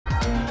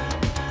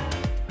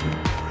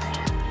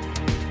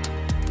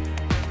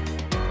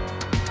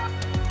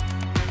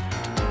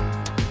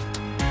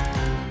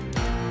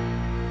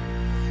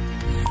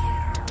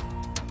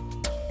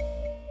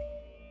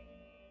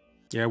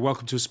Yeah,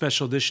 welcome to a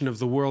special edition of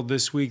The World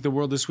This Week. The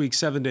World This Week,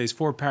 7 days,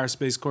 4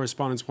 Paris-based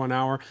correspondents, 1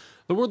 hour.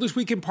 The World This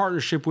Week in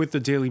partnership with The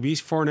Daily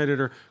Beast. Foreign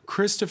editor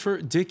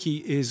Christopher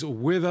Dickey is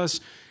with us,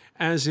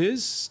 as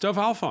is Stov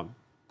Alfon,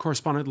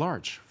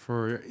 correspondent-at-large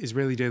for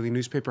Israeli daily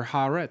newspaper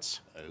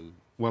Haaretz.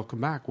 Welcome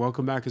back.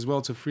 Welcome back as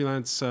well to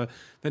freelance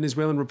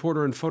Venezuelan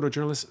reporter and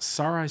photojournalist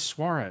Sarai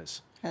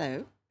Suarez.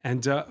 Hello.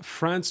 And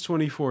France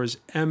 24's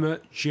Emma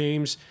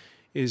James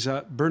is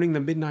burning the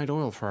midnight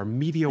oil for our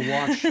Media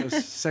Watch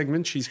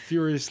segment. She's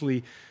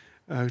furiously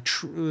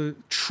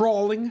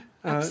trawling.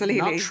 Absolutely.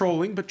 Not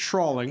trolling, but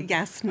trawling.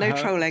 Yes, no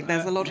trolling.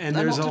 There's a lot of and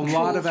there's a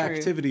lot of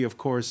activity, of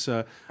course,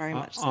 Very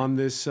much so. on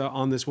this.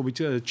 We'll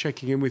be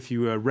checking in with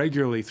you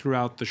regularly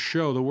throughout the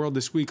show. The World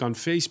This Week on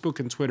Facebook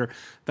and Twitter.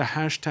 The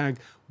hashtag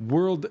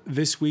World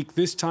This Week.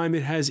 This time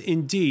it has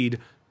indeed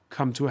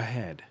come to a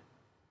head.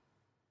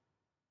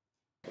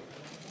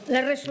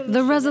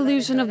 The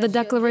resolution of the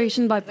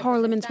declaration by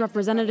Parliament's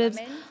representatives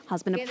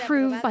has been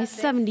approved by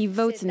 70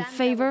 votes in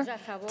favour,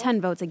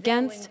 10 votes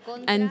against,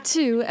 and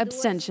 2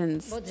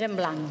 abstentions.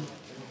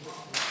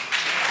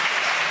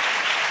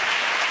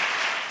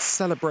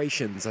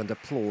 Celebrations and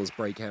applause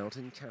break out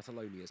in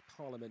Catalonia's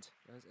parliament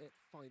as it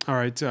finds... All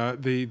right,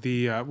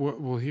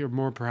 we'll hear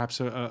more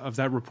perhaps of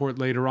that report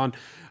later on.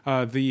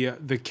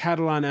 The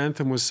Catalan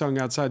anthem was sung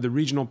outside the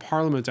regional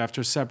parliament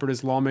after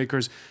separatist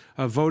lawmakers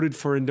voted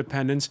for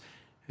independence.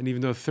 And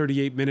even though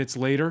 38 minutes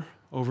later,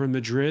 over in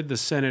Madrid, the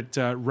Senate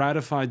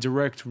ratified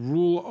direct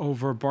rule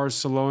over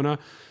Barcelona,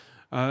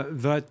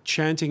 that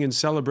chanting and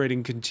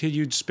celebrating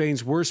continued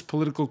Spain's worst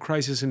political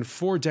crisis in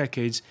 4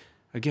 decades,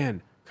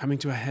 again, coming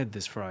to a head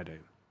this Friday.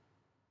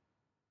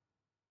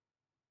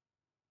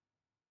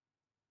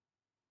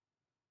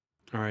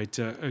 All right,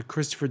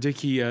 Christopher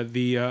Dickey,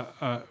 the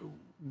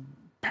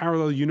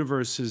parallel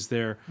universes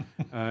there.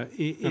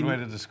 Good way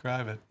to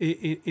describe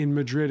it. In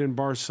Madrid and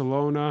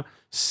Barcelona,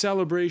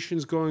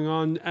 celebrations going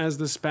on as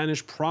the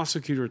Spanish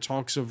prosecutor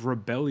talks of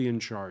rebellion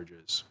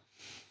charges.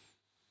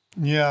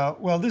 Yeah,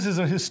 well, this is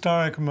a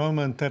historic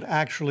moment that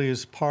actually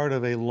is part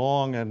of a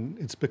long, and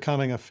it's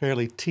becoming a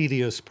fairly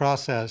tedious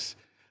process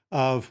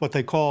of what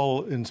they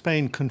call in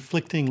Spain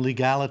conflicting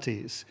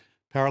legalities.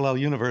 Parallel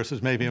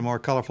universes may be a more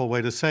colorful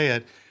way to say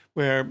it,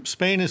 where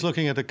Spain is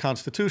looking at a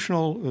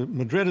constitutional,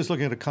 Madrid is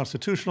looking at a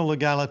constitutional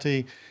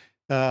legality,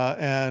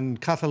 and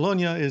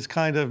Catalonia is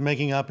kind of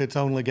making up its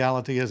own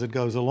legality as it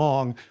goes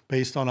along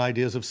based on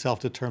ideas of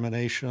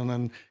self-determination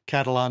and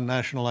Catalan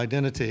national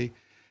identity.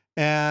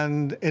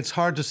 And it's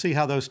hard to see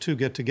how those two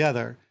get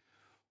together.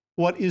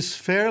 What is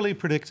fairly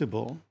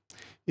predictable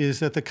is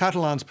that the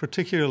Catalans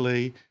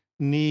particularly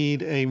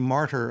need a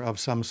martyr of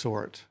some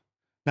sort.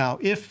 Now,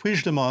 if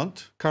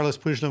Puigdemont, Carles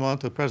Puigdemont,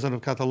 the president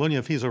of Catalonia,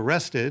 if he's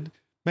arrested,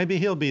 maybe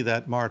he'll be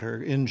that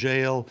martyr in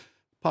jail,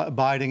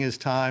 biding his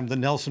time, the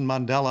Nelson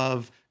Mandela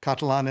of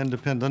Catalan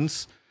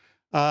independence.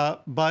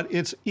 But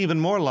it's even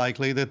more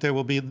likely that there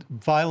will be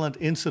violent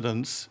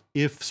incidents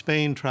if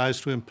Spain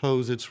tries to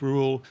impose its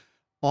rule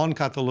on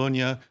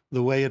Catalonia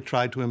the way it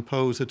tried to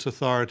impose its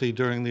authority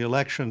during the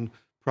election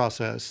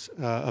process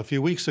a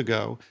few weeks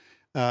ago.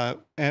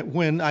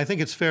 When I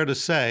think it's fair to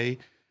say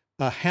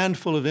a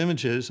handful of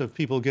images of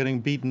people getting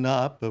beaten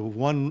up, of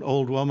one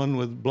old woman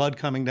with blood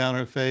coming down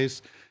her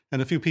face,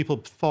 and a few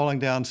people falling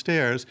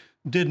downstairs,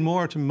 did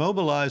more to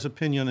mobilize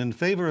opinion in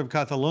favor of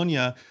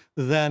Catalonia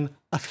than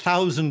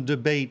 1,000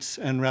 debates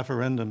and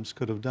referendums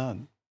could have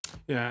done.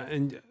 Yeah,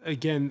 and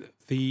again,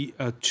 the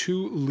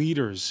two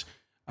leaders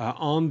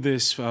on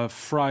this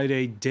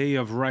Friday, day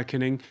of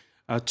reckoning,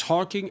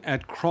 talking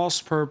at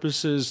cross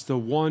purposes, the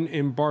one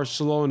in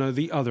Barcelona,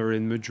 the other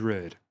in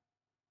Madrid.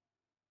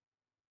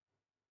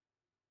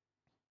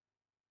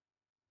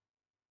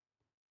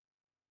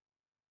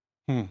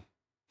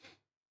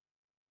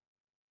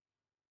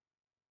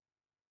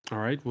 All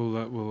right,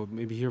 we'll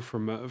maybe hear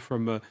from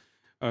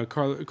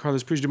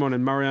Carles Puigdemont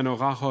and Mariano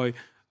Rajoy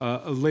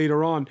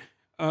later on.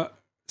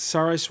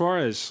 Sarai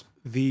Suarez,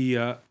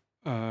 the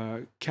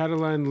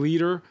Catalan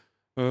leader,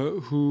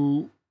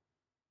 who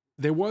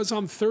there was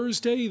on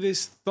Thursday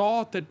this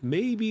thought that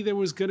maybe there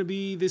was going to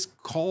be this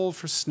call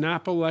for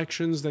snap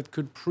elections that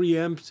could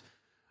preempt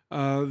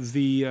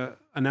the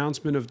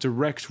announcement of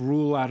direct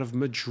rule out of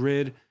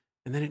Madrid,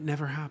 and then it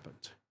never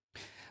happened.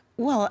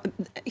 Well,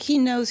 he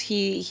knows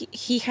he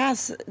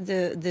has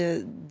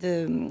the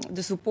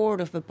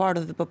support of a part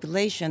of the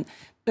population,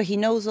 but he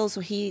knows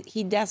also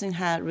he doesn't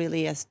have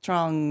really a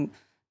strong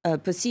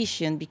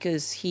position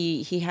because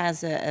he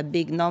has a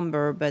big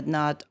number, but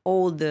not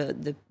all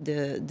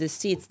the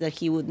seats that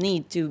he would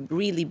need to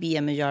really be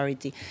a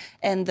majority.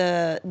 And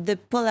the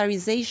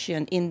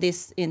polarization in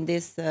this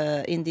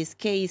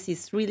case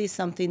is really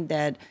something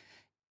that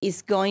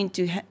is going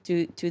to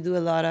do a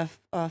lot of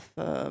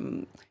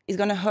is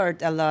going to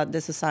hurt a lot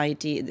the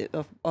society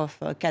of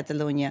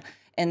Catalonia,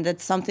 and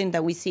that's something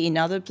that we see in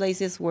other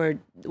places where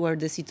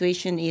the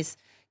situation is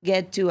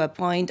get to a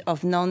point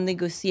of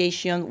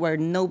non-negotiation where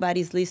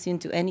nobody's listening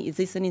to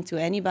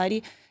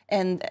anybody.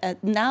 And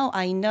now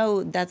I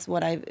know that's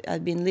what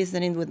I've been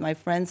listening with my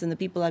friends and the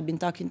people I've been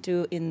talking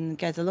to in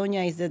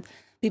Catalonia is that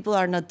People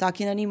are not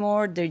talking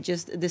anymore. They're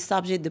just the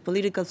subject, the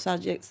political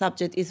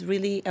subject is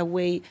really a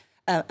way.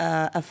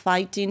 A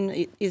fighting.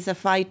 It is a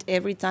fight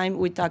every time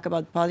we talk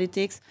about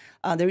politics.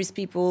 There is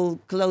people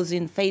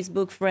closing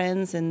Facebook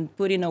friends and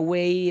putting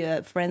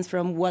away friends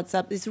from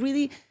WhatsApp. It's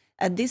really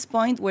at this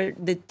point where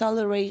the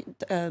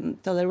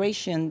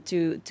toleration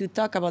to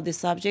talk about the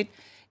subject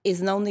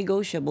is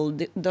non-negotiable.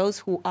 Those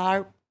who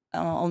are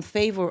on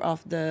favor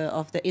of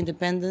the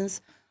independence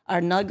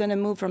are not going to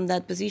move from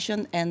that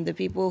position, and the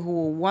people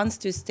who wants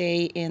to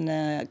stay in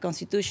a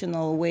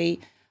constitutional way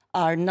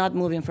are not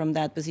moving from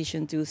that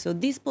position too. So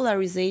this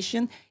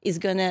polarization is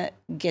going to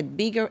get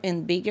bigger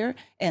and bigger.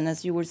 And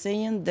as you were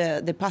saying,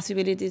 the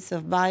possibilities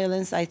of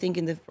violence, I think,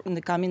 in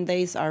the coming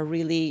days are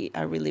really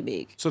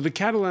big. So the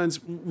Catalans,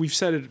 we've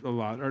said it a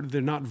lot, they're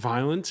not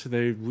violent.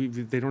 They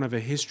don't have a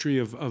history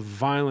of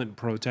violent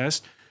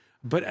protest.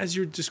 But as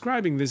you're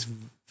describing this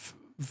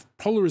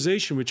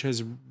polarization, which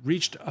has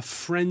reached a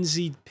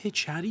frenzied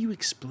pitch, how do you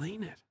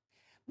explain it?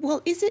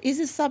 Well, it's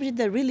a subject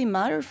that really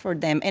matters for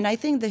them, and I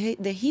think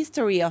the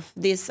history of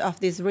this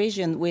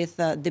region with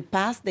the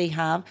past they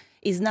have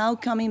is now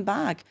coming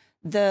back.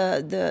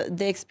 The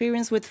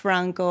experience with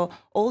Franco,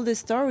 all the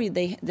story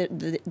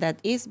that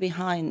is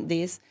behind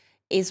this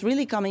is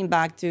really coming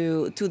back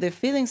to the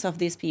feelings of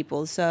these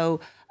people.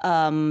 So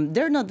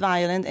they're not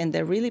violent and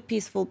they're really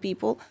peaceful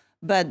people,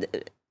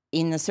 but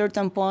in a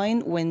certain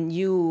point, when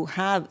you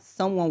have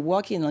someone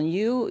walking on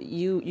you,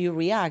 you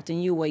react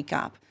and you wake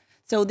up.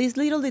 So these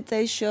little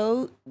details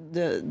show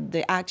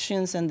the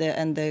actions and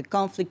the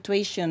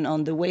conflictuation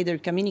on the way they're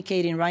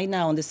communicating right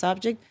now on the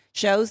subject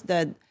shows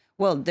that,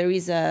 well, there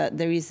is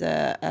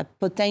a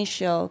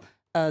potential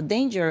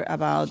danger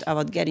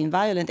about getting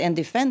violent and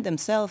defend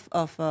themselves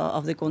of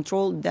the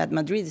control that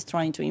Madrid is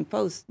trying to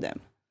impose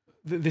them.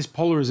 This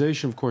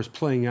polarization, of course,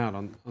 playing out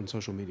on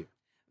social media.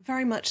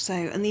 Very much so.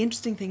 And the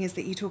interesting thing is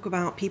that you talk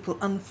about people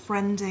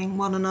unfriending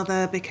one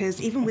another,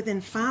 because even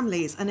within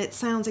families, and it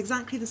sounds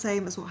exactly the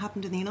same as what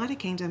happened in the United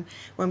Kingdom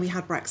when we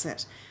had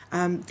Brexit.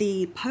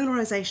 The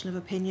polarisation of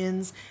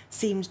opinions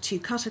seemed to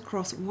cut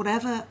across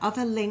whatever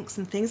other links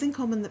and things in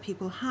common that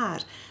people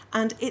had.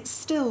 And it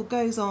still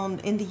goes on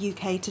in the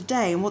UK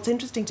today. And what's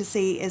interesting to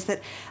see is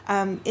that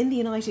in the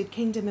United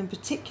Kingdom in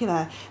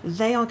particular,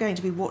 they are going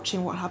to be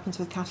watching what happens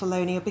with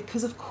Catalonia,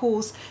 because, of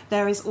course,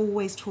 there is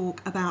always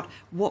talk about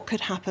what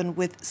could happen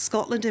with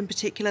Scotland in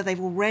particular. They've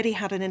already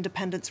had an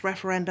independence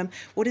referendum.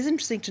 What is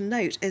interesting to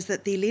note is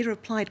that the leader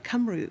of Plaid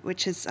Cymru,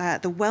 which is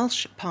the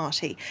Welsh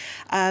party,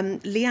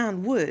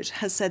 Leanne Wood,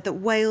 has said that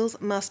Wales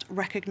must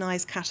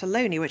recognise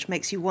Catalonia, which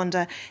makes you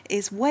wonder,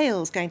 is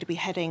Wales going to be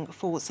heading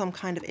for some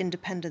kind of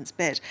independence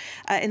bid?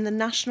 In the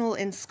National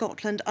in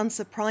Scotland,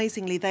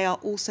 unsurprisingly, they are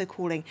also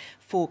calling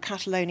for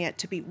Catalonia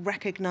to be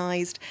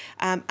recognised.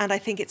 And I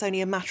think it's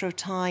only a matter of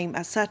time.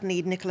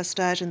 Certainly Nicola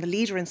Sturgeon, the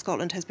leader in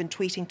Scotland, has been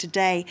tweeting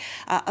today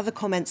other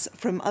comments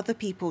from other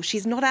people.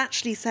 She's not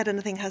actually said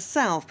anything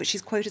herself, but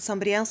she's quoted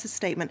somebody else's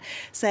statement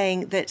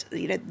saying that,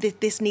 you know,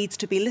 this needs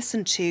to be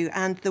listened to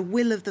and the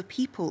will of the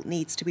people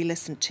needs to be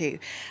listened to.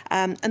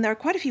 And there are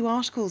quite a few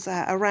articles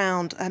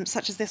around,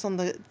 such as this on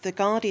the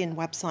Guardian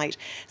website,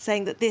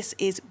 saying that this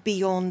is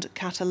beyond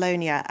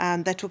Catalonia.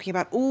 They're talking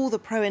about all the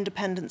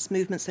pro-independence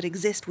movements that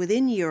exist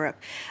within Europe,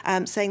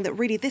 saying that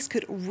really this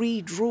could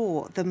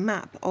redraw the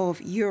map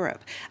of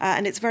Europe.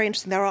 And it's very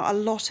interesting. There are a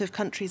lot of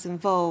countries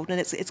involved, and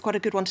it's quite a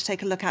good one to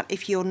take a look at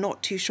if you're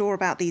not too sure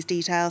about these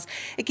details.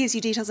 It gives you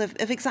details of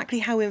exactly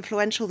how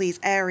influential these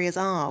areas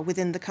are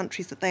within the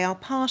countries that they are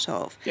part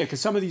of. Yeah,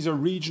 because some of these are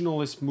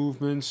regionalist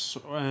movements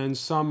and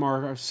some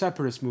are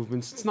separatist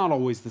movements. It's not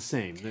always the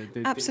same.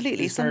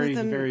 Absolutely. Some of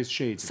them, various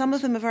shades. Some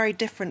of them are very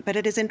different, but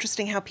it is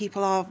interesting how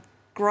people are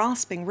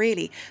grasping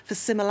really for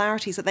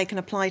similarities that they can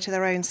apply to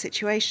their own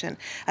situation.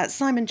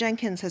 Simon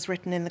Jenkins has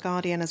written in The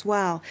Guardian as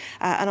well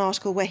an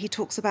article where he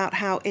talks about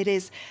how it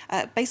is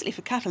basically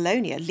for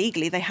Catalonia,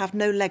 legally they have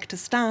no leg to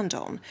stand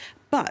on,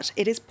 but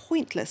it is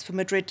pointless for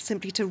Madrid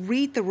simply to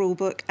read the rule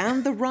book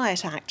and the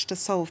Riot Act to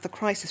solve the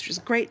crisis, which is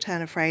a great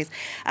turn of phrase.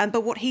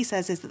 But what he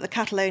says is that the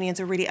Catalonians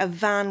are really a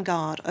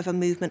vanguard of a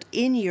movement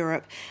in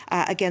Europe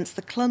against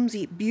the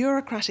clumsy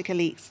bureaucratic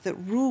elites that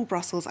rule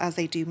Brussels as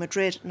they do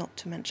Madrid, not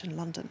to mention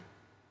London.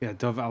 Yeah,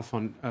 Dov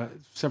Alfon,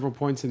 several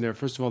points in there.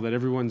 First of all, that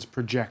everyone's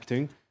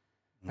projecting.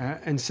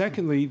 And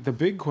secondly, the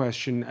big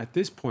question at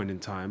this point in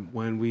time,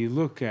 when we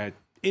look at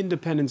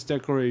independence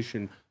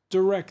declaration,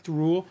 direct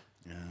rule,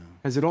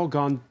 has it all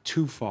gone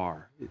too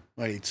far?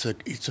 Well, it's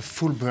a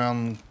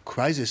full-blown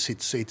crisis.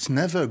 It's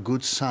never a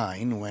good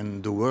sign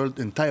when the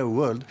entire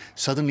world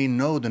suddenly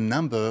know the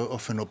number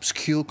of an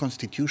obscure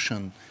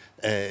constitution.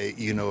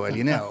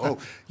 Elena. Oh,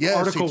 yes,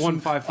 Article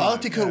 155.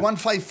 Article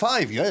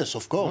 155. Yes,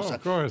 of course. Oh,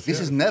 of course.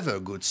 This is never a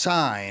good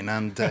sign,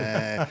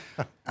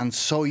 and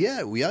so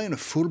we are in a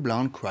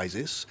full-blown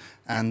crisis.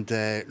 And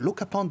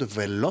look upon the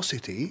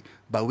velocity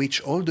by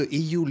which all the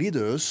EU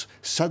leaders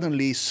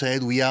suddenly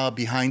said we are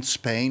behind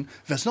Spain.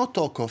 There's no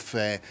talk of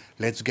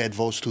let's get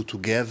those two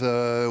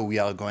together. We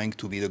are going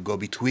to be the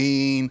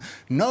go-between.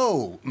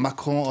 No,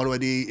 Macron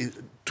already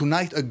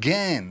tonight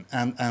again,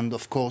 and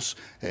of course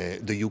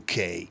the UK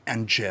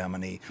and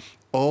Germany,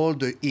 all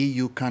the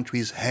EU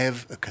countries have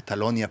a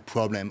Catalonia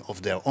problem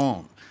of their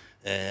own.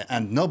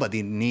 And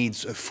nobody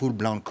needs a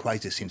full-blown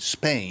crisis in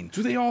Spain.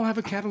 Do they all have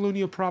a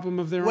Catalonia problem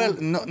of their Well,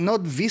 own? not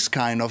this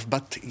kind of,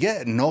 but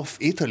yeah, North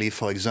Italy,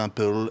 for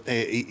example,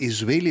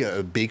 is really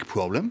a big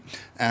problem.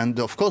 And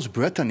of course,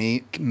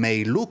 Brittany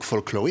may look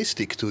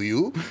folkloristic to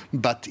you,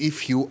 but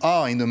if you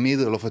are in the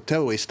middle of a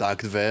terrorist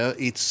act there,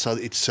 it's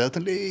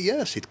certainly,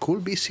 yes, it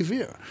could be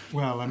severe.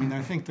 Well, I mean,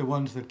 I think the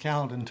ones that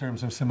count in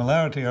terms of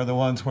similarity are the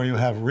ones where you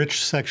have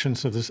rich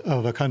sections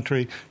of a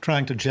country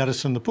trying to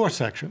jettison the poor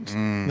sections.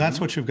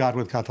 That's what you've got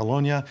with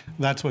Catalonia.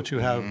 That's what you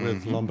have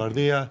with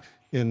Lombardia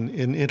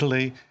in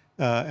Italy.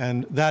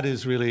 And that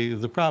is really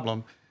the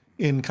problem.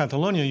 In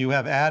Catalonia, you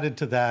have added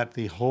to that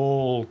the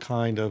whole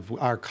kind of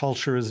our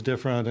culture is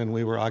different and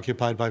we were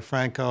occupied by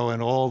Franco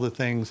and all the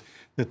things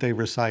that they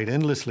recite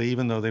endlessly,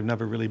 even though they've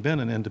never really been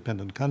an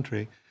independent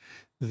country.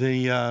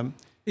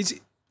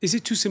 Is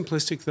it too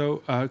simplistic,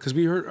 though? Because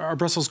we heard our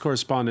Brussels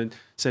correspondent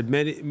said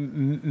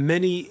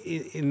many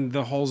in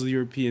the halls of the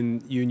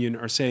European Union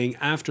are saying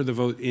after the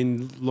vote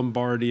in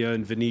Lombardia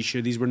and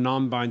Venetia, these were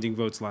non-binding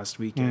votes last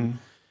weekend,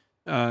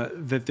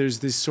 that there's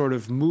this sort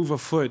of move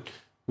afoot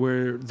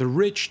where the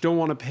rich don't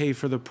want to pay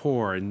for the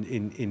poor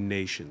in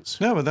nations.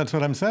 No, but that's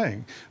what I'm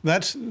saying.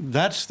 That's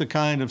the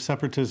kind of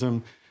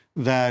separatism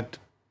that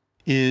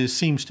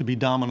seems to be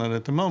dominant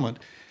at the moment.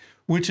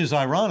 Which is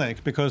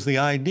ironic because the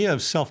idea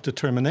of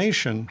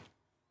self-determination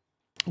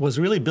was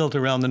really built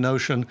around the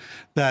notion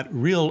that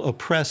real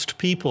oppressed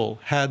people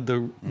had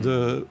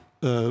the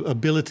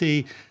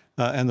ability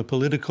and the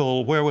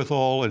political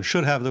wherewithal and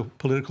should have the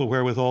political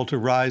wherewithal to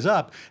rise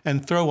up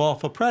and throw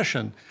off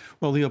oppression.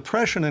 Well, the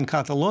oppression in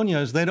Catalonia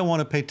is they don't want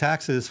to pay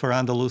taxes for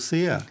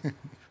Andalusia.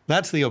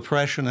 That's the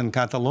oppression in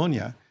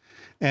Catalonia.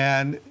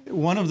 And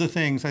one of the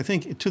things, I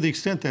think, to the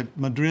extent that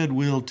Madrid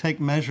will take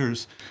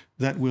measures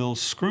that will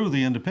screw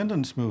the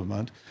independence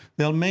movement,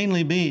 they'll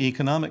mainly be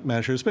economic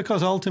measures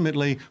because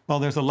ultimately, while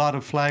there's a lot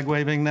of flag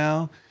waving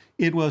now,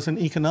 it was an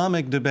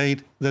economic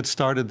debate that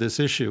started this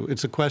issue.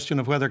 It's a question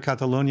of whether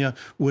Catalonia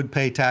would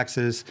pay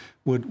taxes,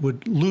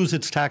 would lose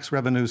its tax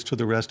revenues to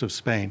the rest of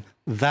Spain.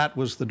 That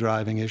was the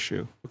driving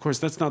issue. Of course,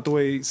 that's not the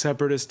way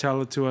separatists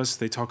tell it to us.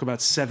 They talk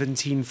about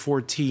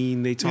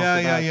 1714. They talk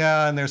about...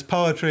 Yeah, and there's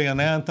poetry and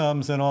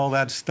anthems and all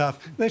that stuff.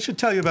 They should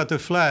tell you about the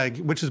flag,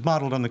 which is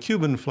modeled on the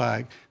Cuban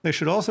flag. They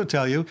should also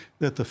tell you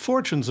that the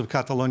fortunes of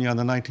Catalonia in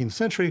the 19th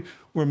century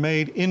were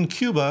made in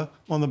Cuba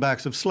on the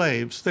backs of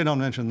slaves. They don't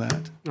mention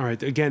that. All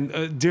right,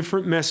 again,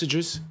 different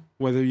messages,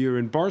 whether you're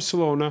in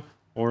Barcelona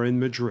or in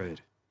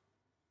Madrid.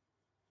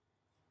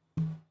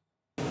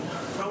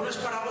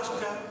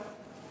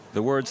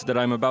 The words that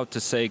I'm about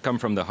to say come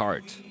from the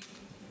heart.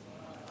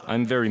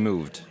 I'm very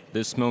moved.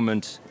 This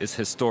moment is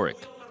historic.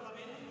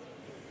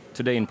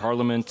 Today in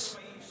Parliament,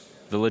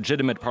 the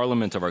legitimate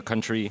parliament of our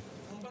country,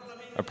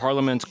 a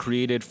parliament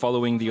created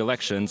following the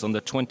elections on the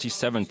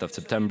 27th of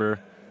September,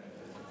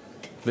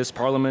 this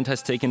parliament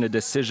has taken a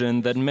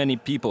decision that many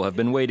people have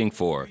been waiting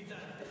for.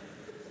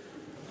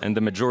 And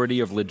the majority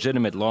of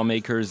legitimate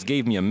lawmakers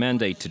gave me a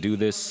mandate to do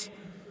this,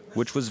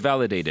 which was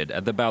validated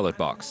at the ballot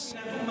box.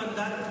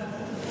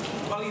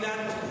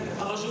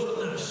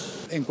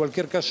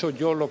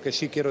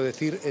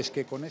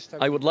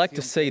 I would like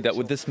to say that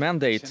with this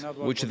mandate,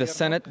 which the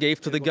Senate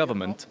gave to the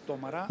government,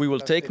 we will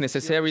take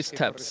necessary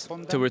steps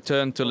to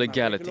return to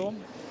legality.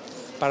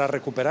 I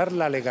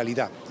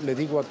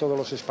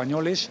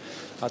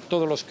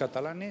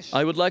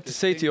would like to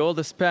say to all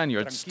the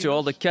Spaniards, to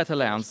all the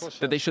Catalans,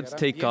 that they should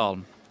stay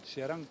calm.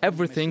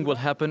 Everything will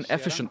happen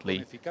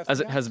efficiently, as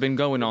it has been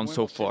going on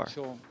so far.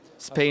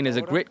 Spain is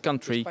a great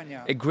country,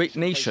 a great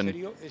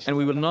nation, and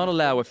we will not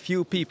allow a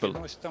few people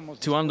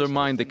to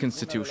undermine the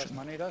Constitution.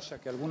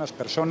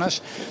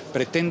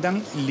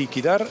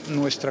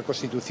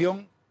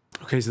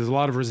 Okay, so there's a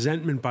lot of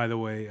resentment, by the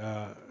way,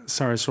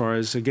 Sara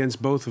Suarez,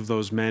 against both of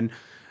those men.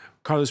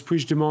 Carles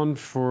Puigdemont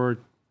for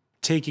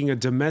taking a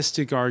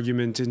domestic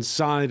argument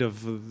inside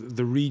of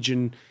the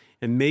region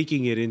and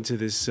making it into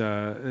this,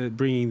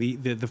 bringing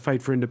the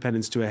fight for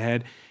independence to a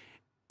head.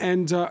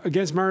 And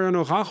against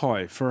Mariano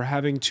Rajoy for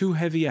having too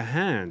heavy a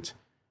hand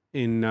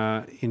in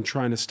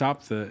trying to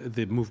stop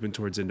the movement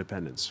towards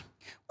independence.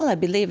 Well, I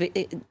believe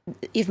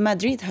if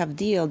Madrid have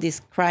dealt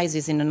this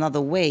crisis in another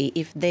way,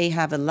 if they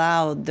have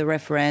allowed the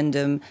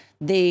referendum,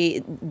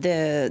 the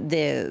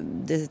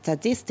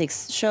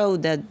statistics show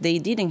that they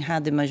didn't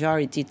have the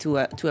majority to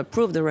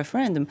approve the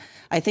referendum.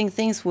 I think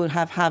things would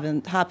have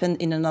happened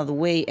in another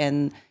way,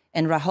 and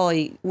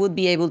Rajoy would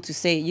be able to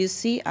say, "You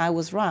see, I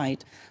was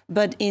right."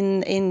 But he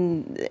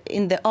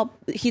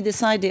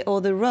decided the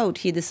other road.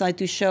 He decided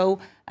to show,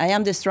 "I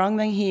am the strong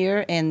man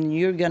here, and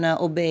you're gonna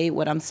obey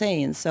what I'm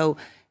saying." So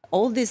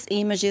all these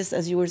images,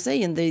 as you were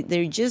saying,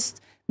 they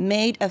just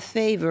made a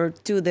favor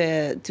to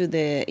the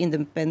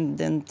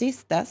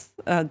independentistas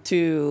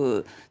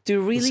to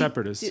really the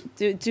separatists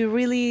to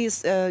really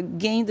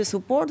gain the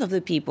support of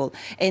the people.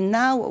 And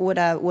now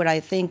what I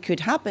think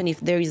could happen if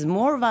there is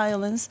more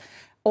violence,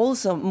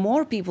 also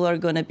more people are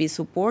going to be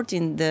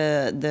supporting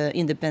the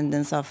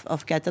independence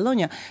of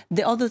Catalonia.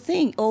 The other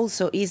thing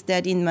also is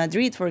that in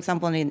Madrid, for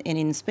example, and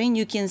in Spain,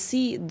 you can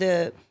see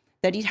that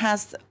it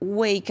has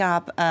wake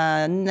up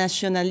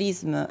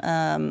nationalism,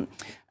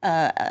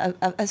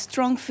 a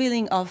strong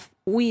feeling of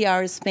we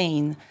are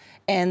Spain.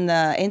 And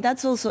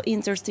that's also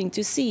interesting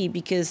to see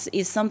because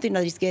it's something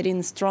that is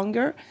getting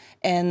stronger,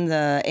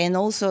 and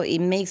also it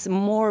makes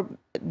more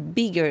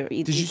bigger.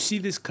 Did you see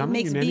this coming?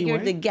 It makes bigger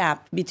the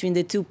gap between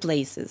the two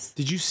places.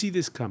 Did you see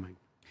this coming?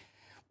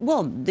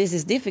 Well, this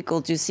is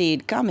difficult to see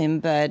it coming,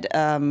 but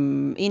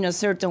in a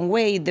certain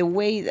way, the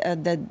way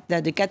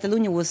that the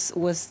Catalonia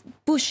was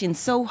pushing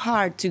so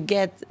hard to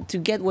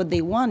get what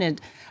they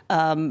wanted.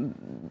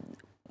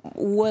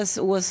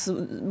 Was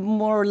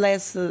more or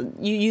less,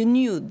 you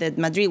knew that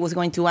Madrid was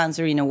going to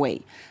answer in a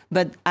way.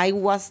 But I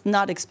was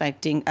not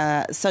expecting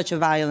such a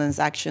violent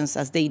actions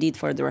as they did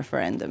for the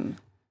referendum.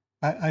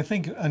 I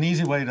think an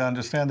easy way to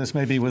understand this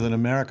may be with an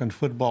American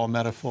football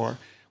metaphor.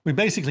 We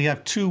basically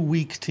have two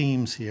weak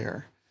teams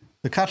here.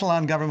 The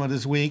Catalan government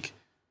is weak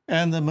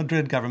and the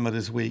Madrid government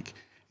is weak.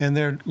 And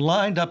they're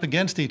lined up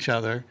against each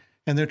other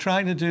and they're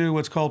trying to do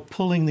what's called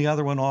pulling the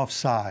other one off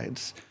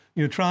sides.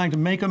 You're trying to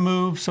make a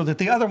move so that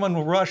the other one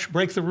will rush,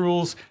 break the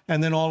rules,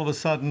 and then all of a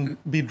sudden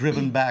be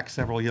driven back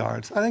several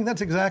yards. I think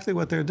that's exactly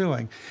what they're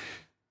doing.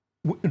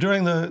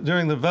 During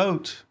the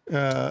vote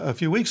a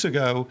few weeks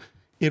ago,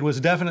 it was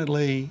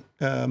definitely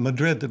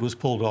Madrid that was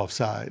pulled off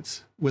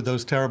sides with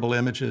those terrible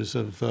images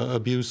of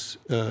abuse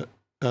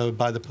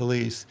by the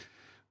police.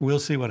 We'll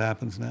see what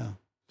happens now.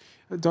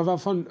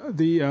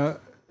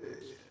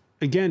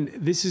 Again,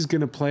 this is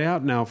going to play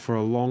out now for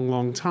a long,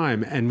 long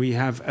time. And we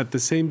have, at the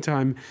same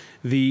time,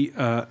 the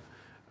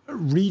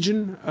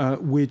region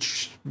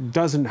which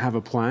doesn't have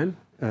a plan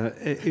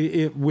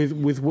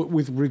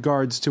with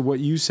regards to what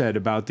you said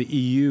about the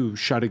EU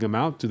shutting them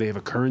out. Do they have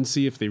a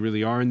currency if they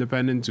really are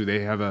independent? Do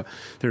they have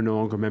they're no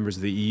longer members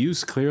of the EU,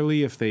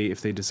 clearly, if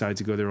they decide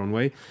to go their own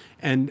way?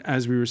 And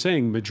as we were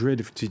saying,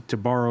 Madrid, to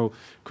borrow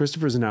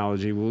Christopher's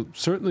analogy, will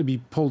certainly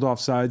be pulled off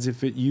sides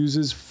if it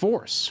uses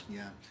force.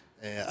 Yeah.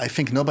 I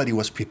think nobody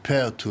was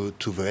prepared to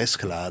the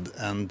escalade,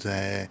 and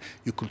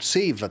you could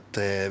see that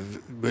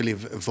really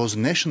those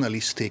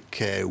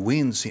nationalistic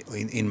wins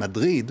in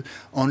Madrid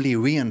only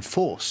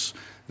reinforce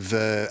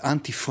the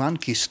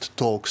anti-Frankist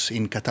talks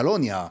in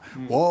Catalonia.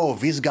 Oh,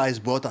 these guys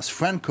brought us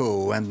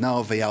Franco, and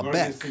now they are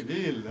back.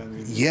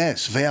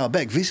 Yes, they are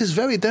back. This is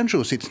very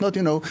dangerous. It's not,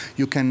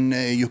 you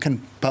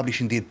can publish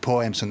indeed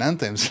poems and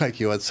anthems, like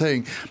you were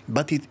saying,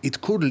 but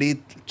it could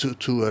lead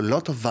to a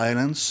lot of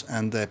violence,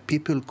 and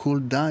people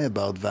could die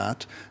about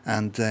that.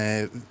 And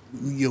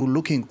you're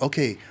looking,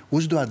 okay,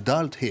 who's the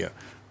adult here?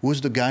 Who's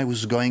the guy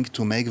who's going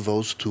to make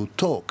those two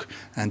talk?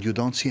 And you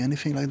don't see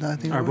anything like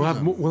that. All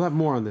right, we'll have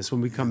more on this when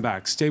we come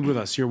back. Stay with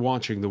us. You're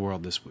watching The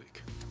World This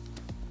Week.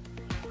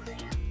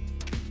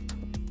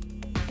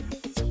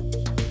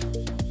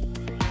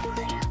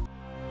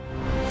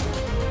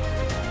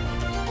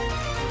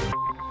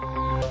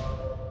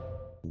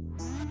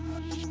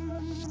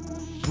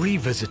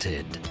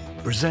 Revisited,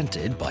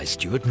 presented by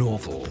Stuart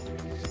Norval.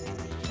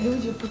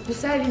 Люди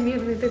подписали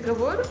мирный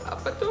договор, а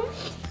потом...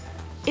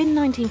 In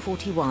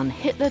 1941,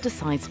 Hitler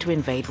decides to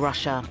invade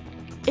Russia.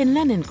 In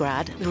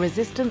Leningrad, the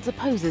resistance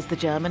opposes the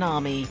German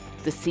army.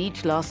 The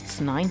siege lasts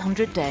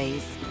 900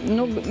 days.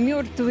 Но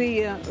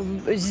мертвые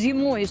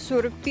зимой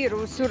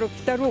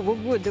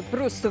 41-42 года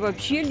просто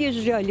вообще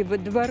лежали во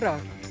дворах.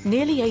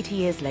 Nearly 80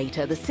 years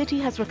later, the city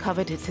has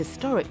recovered its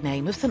historic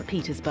name of St.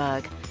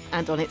 Petersburg.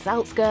 And on its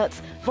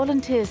outskirts,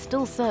 volunteers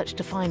still search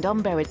to find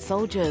unburied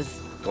soldiers.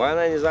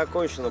 Война не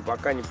закончена,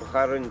 пока не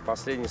похоронен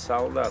последний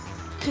солдат.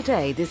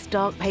 Today, this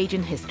dark page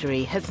in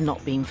history has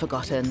not been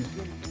forgotten.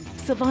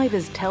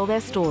 Survivors tell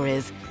their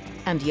stories,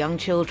 and young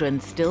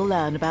children still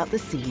learn about the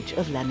siege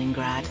of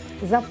Leningrad.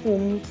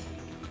 Запомнить,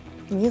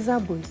 не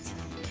забыть,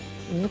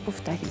 не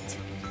повторить.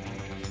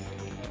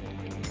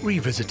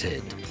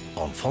 Revisited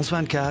on France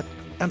 24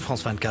 and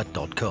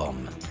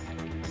France24.com.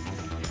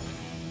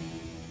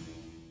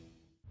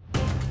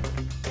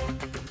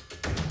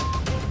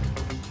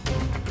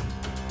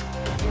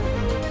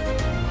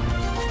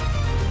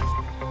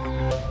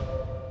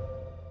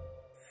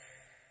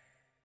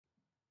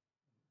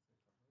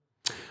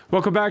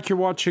 Welcome back. You're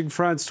watching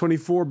France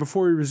 24.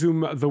 Before we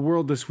resume The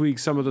World This Week,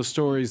 some of the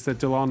stories that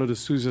Delano de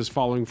Souza is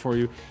following for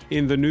you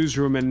in the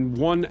newsroom. And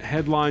one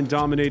headline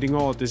dominating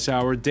all at this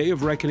hour: Day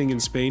of Reckoning in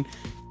Spain.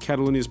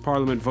 Catalonia's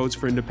parliament votes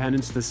for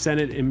independence. The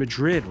Senate in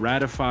Madrid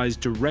ratifies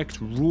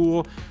direct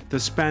rule. The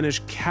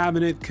Spanish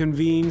cabinet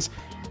convenes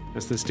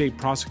as the state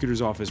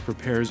prosecutor's office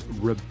prepares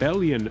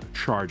rebellion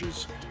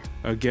charges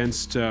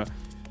against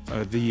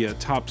the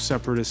top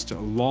separatist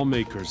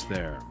lawmakers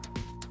there.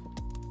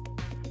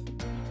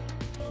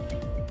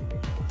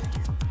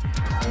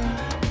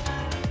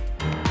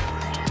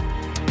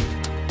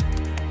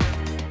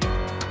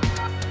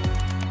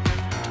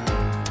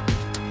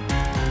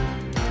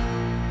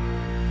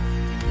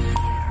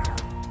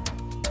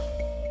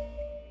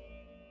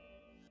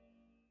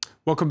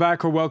 Welcome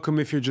back, or welcome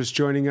if you're just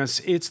joining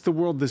us. It's The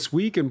World This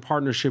Week in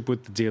partnership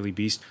with The Daily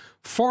Beast.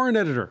 Foreign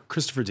editor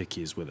Christopher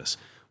Dickey is with us.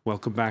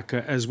 Welcome back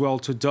as well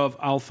to Dov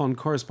Alfon,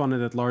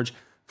 correspondent at large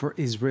for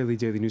Israeli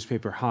daily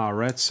newspaper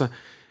Haaretz,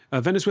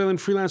 Venezuelan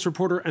freelance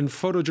reporter and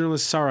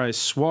photojournalist Sarah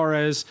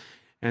Suarez,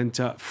 and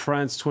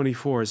France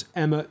 24's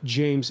Emma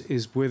James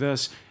is with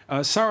us.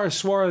 Sarah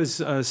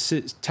Suarez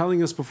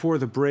telling us before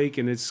the break,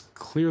 and it's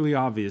clearly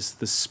obvious,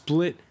 the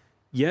split.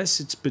 Yes,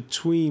 it's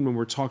between, when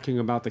we're talking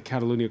about the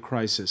Catalonia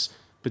crisis,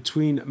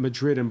 between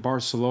Madrid and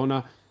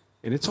Barcelona,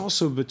 and it's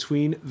also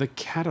between the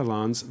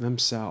Catalans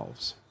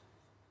themselves.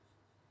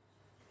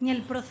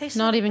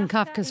 Not even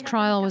Kafka's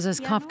trial was as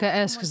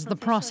Kafkaesque as the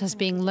process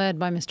being led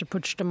by Mr.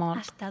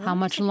 Puigdemont. How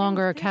much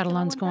longer are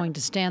Catalans going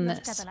to stand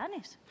this?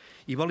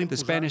 The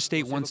Spanish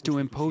state wants to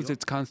impose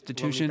its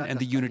constitution and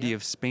the unity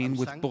of Spain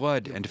with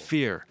blood and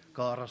fear.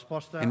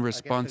 In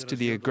response to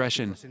the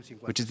aggression,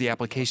 which is the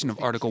application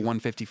of Article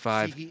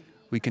 155,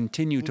 we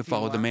continue to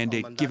follow the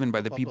mandate given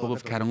by the people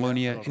of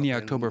Catalonia in the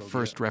October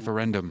 1st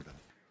referendum.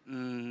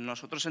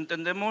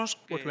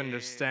 What we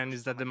understand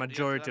is that the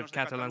majority of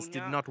Catalans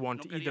did not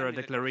want either a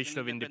declaration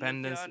of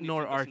independence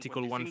nor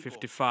Article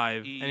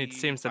 155, and it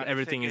seems that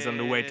everything is on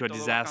the way to a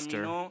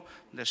disaster.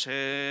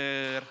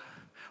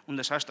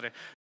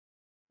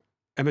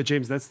 Emma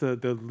James, that's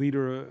the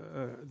leader,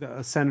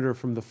 a senator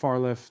from the far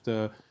left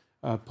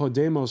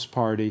Podemos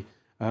party.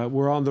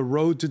 We're on the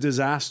road to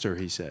disaster,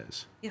 he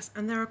says. Yes,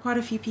 and there are quite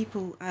a few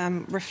people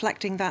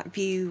reflecting that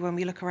view when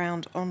we look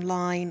around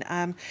online.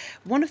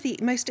 One of the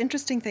most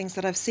interesting things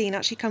that I've seen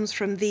actually comes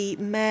from the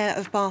mayor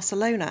of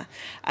Barcelona,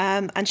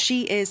 and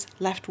she is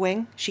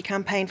left-wing. She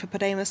campaigned for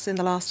Podemos in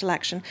the last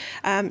election.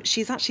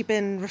 She's actually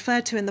been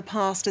referred to in the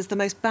past as the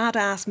most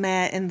badass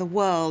mayor in the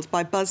world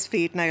by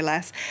BuzzFeed, no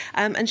less.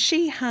 And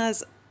she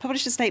has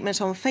published a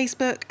statement on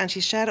Facebook, and she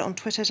shared it on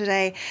Twitter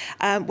today,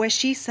 where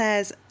she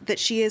says that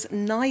she is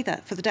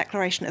neither for the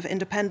declaration of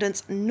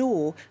independence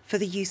nor for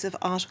the use of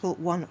Article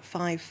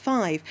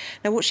 155.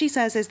 Now, what she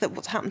says is that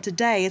what's happened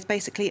today is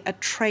basically a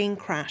train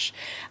crash.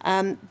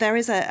 There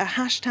is a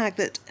hashtag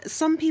that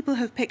some people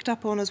have picked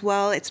up on as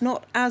well. It's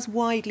not as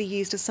widely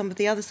used as some of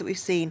the others that we've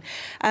seen.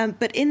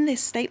 But in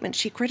this statement,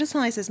 she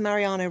criticises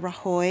Mariano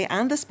Rajoy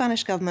and the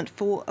Spanish government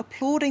for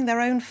applauding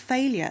their own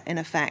failure, in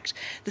effect.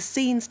 The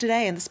scenes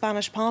today in the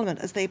Spanish Parliament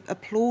as they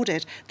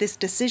applauded this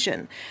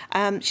decision.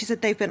 She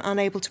said they've been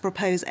unable to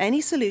propose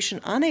any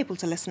solution, unable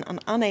to listen, and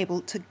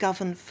unable to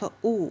govern for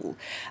all.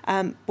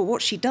 But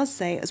what she does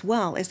say as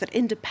well is that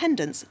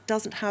independence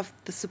doesn't have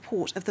the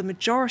support of the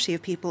majority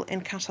of people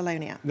in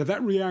Catalonia. Now,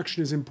 that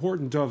reaction is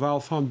important, Dov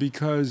Alfon,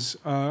 because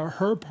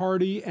her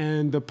party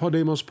and the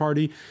Podemos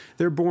party,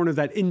 they're born of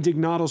that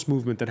Indignados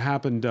movement that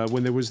happened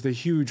when there was the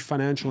huge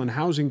financial and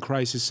housing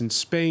crisis in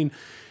Spain.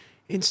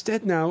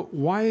 Instead now,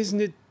 why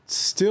isn't it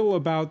still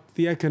about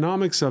the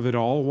economics of it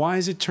all? Why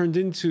has it turned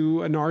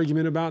into an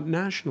argument about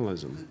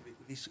nationalism?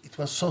 It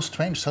was so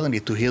strange suddenly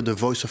to hear the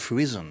voice of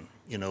reason,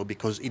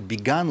 because it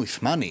began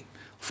with money,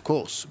 of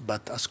course.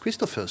 But as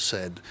Christopher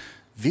said,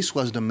 this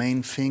was the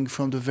main thing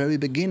from the very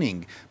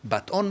beginning.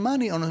 But on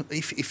money,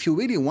 if you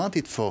really want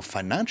it for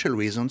financial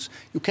reasons,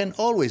 you can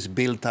always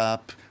build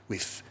up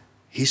with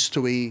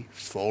history,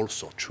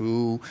 false or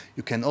true.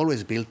 You can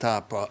always build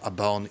up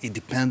about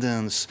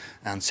independence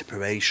and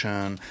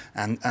separation,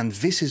 and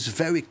this is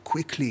very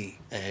quickly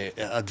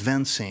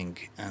advancing.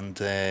 And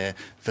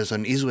there's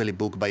an Israeli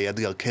book by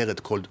Edgar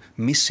Keret called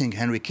Missing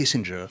Henry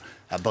Kissinger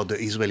about the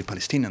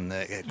Israeli-Palestinian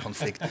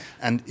conflict.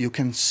 And you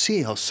can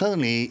see how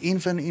suddenly,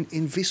 even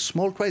in this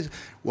small crisis,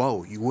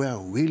 wow, you are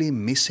really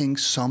missing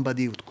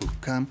somebody who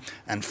could come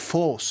and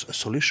force a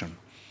solution.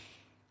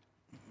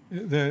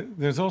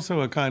 There's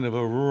also a kind of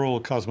a rural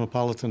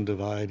cosmopolitan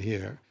divide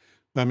here.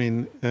 I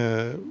mean,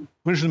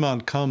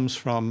 Puigdemont comes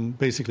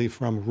basically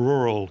from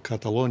rural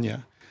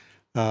Catalonia,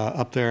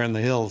 up there in the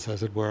hills,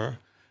 as it were.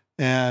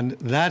 And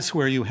that's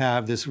where you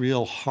have this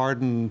real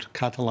hardened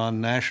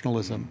Catalan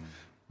nationalism.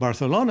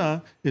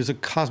 Barcelona is a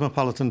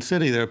cosmopolitan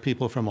city. There are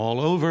people from all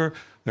over.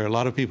 There are a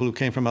lot of people who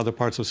came from other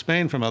parts of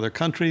Spain, from other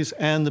countries,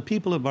 and the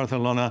people of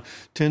Barcelona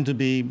tend to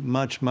be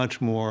much, much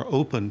more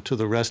open to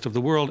the rest of the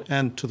world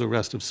and to the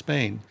rest of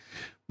Spain.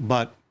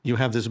 But you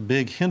have this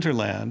big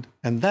hinterland,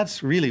 and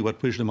that's really what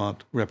Puigdemont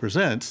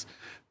represents,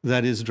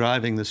 that is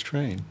driving this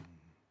train.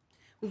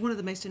 Well, one of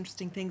the most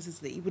interesting things is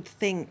that you would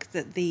think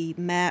that the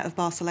mayor of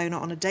Barcelona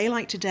on a day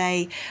like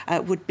today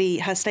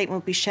her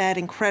statement would be shared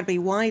incredibly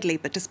widely.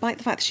 But despite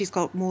the fact that she's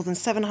got more than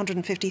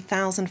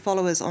 750,000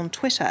 followers on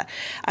Twitter,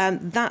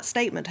 that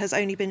statement has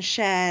only been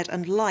shared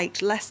and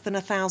liked less than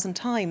 1,000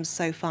 times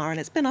so far. And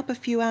it's been up a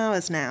few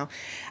hours now.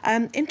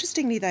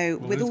 Interestingly, though,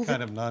 with all it's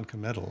kind of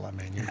non-committal, I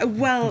mean.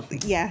 Well,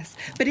 yes.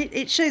 But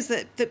it shows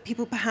that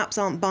people perhaps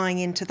aren't buying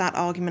into that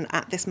argument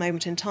at this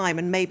moment in time.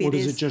 And maybe or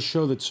does it just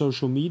show that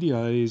social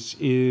media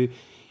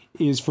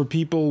is for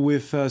people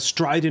with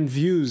strident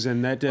views,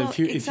 and that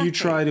if you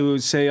try to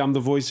say I'm the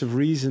voice of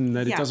reason,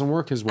 that it doesn't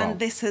work as well. And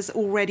this has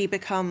already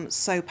become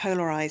so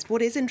polarised.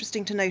 What is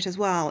interesting to note as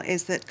well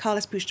is that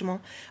Carles Puigdemont,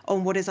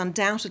 on what is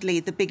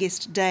undoubtedly the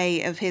biggest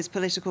day of his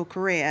political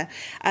career,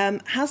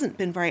 hasn't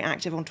been very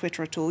active on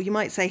Twitter at all. You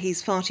might say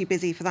he's far too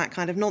busy for that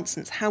kind of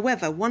nonsense.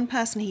 However, one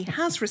person he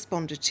has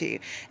responded to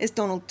is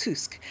Donald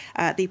Tusk,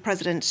 the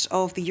president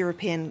of the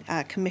European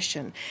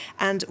Commission,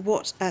 and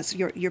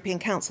European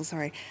Council,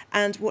 sorry,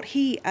 and what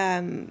he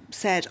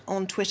said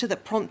on Twitter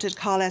that prompted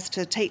Carles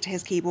to take to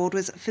his keyboard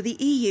was, "For the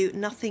EU,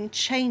 nothing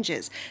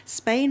changes.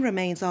 Spain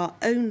remains our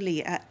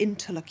only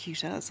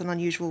interlocutor." That's an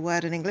unusual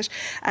word in English.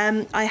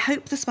 "I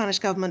hope the Spanish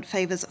government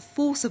favours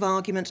force of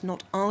argument,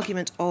 not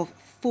argument of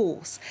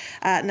force."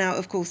 Now,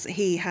 of course,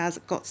 he has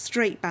got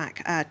straight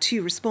back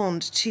to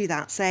respond to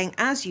that, saying,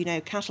 "As you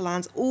know,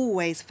 Catalans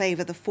always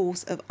favour the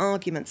force of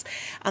arguments,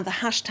 and the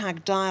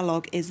hashtag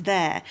dialogue is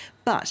there.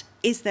 But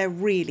is there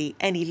really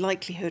any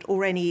likelihood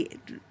or any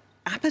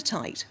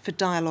appetite for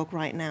dialogue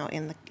right now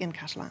in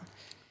Catalan?"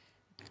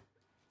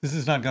 This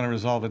is not going to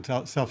resolve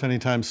itself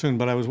anytime soon,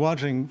 but I was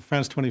watching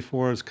France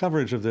 24's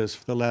coverage of this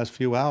for the last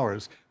few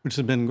hours, which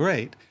has been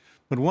great.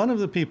 But one of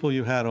the people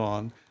you had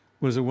on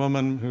was a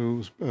woman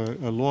who's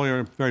a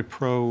lawyer, very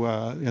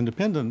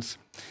pro-independence,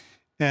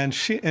 and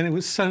it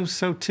was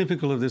so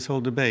typical of this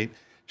whole debate.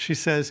 She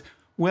says,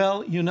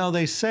 "Well, you know,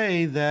 they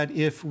say that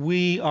if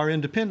we are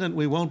independent,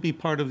 we won't be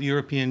part of the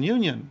European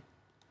Union.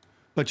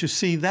 But you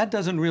see, that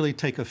doesn't really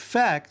take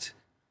effect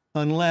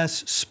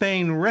unless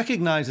Spain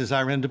recognizes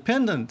our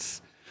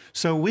independence.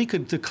 So we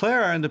could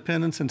declare our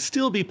independence and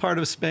still be part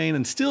of Spain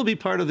and still be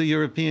part of the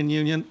European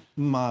Union."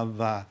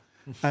 Mava.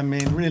 I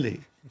mean,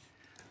 really.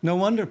 No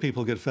wonder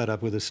people get fed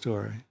up with this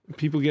story.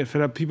 People get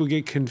fed up. People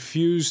get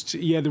confused.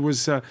 Yeah, there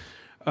was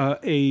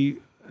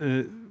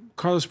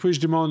Carles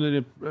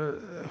Puigdemont,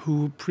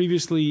 who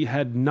previously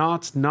had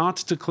not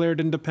declared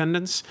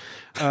independence.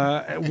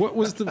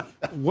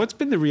 What's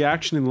been the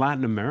reaction in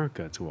Latin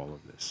America to all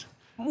of this?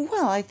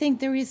 Well, I think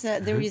there is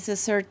a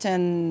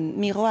certain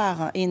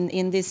miroir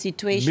in this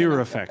situation.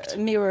 Mirror effect.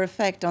 Mirror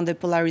effect on the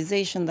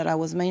polarization that I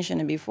was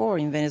mentioning before.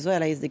 In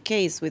Venezuela is the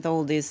case with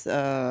all this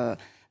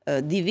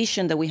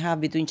division that we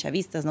have between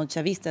Chavistas, not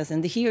Chavistas,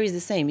 and here is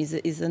the same. Is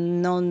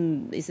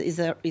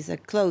a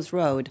closed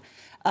road.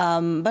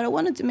 But I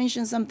wanted to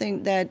mention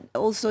something that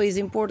also is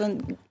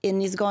important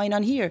and is going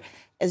on here.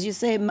 As you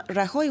say,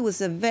 Rajoy was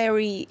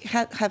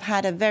have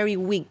had a very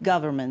weak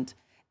government,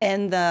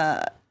 and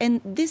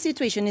this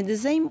situation,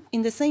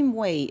 in the same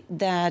way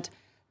that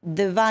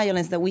the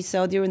violence that we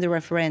saw during the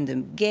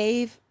referendum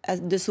gave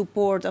the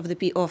support of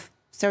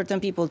certain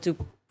people to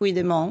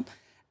Puigdemont.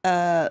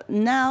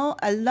 Now,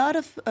 a lot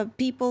of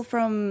people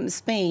from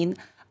Spain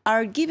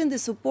are giving the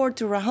support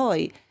to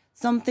Rajoy,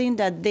 something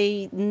that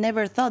they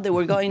never thought they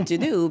were going to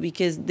do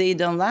because they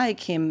don't like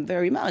him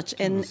very much.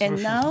 And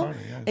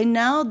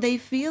now they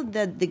feel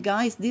that the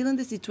guy is dealing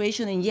the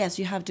situation, and yes,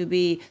 you have to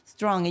be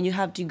strong and you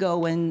have to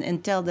go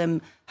and tell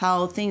them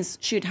how things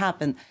should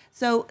happen.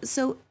 So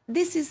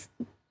this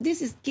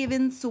is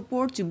giving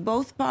support to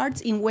both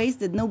parts in ways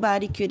that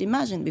nobody could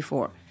imagine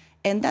before.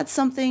 And that's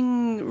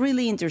something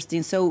really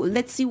interesting. So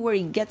let's see where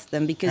it gets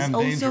them, because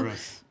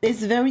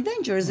it's very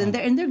dangerous, and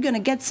they're going to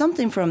get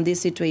something from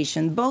this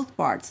situation, both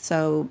parts.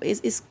 So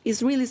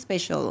it's really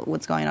special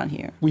what's going on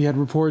here. We had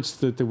reports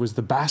that there was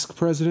the Basque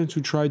president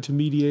who tried to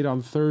mediate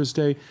on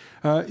Thursday.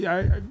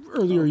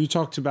 Earlier you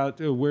talked about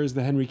where's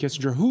the Henry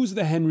Kissinger. Who's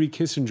the Henry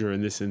Kissinger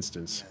in this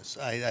instance? Yes,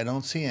 I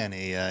don't see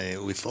any,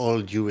 with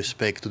all due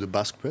respect to the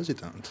Basque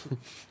president.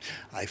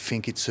 I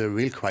think it's a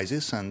real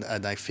crisis, and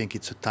I think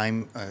it's a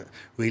time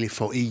really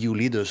for EU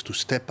leaders to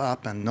step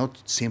up and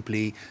not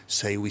simply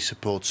say we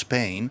support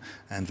Spain,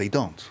 and they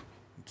don't.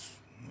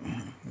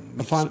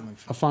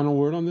 A final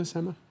word on this,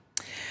 Emma?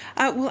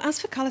 Well, as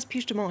for Carles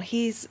Puigdemont,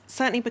 he's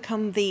certainly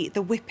become the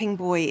whipping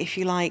boy, if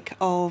you like,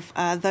 of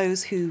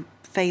those who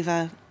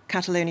favour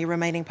Catalonia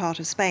remaining part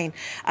of Spain.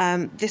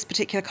 This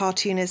particular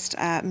cartoonist,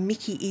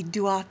 Michele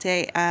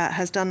Duarte,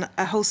 has done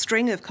a whole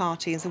string of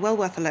cartoons. They're well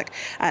worth a look.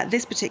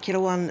 This particular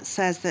one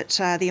says that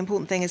the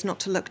important thing is not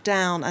to look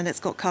down, and it's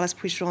got Carles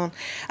Puigdemont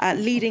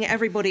leading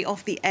everybody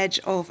off the edge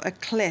of a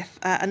cliff.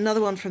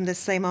 Another one from this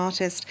same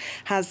artist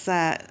has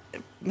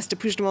Mr.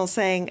 Puigdemont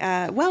saying,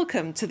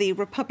 "Welcome to the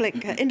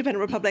independent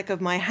republic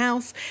of my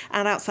house,"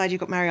 and outside you've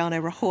got Mariano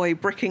Rajoy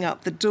bricking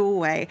up the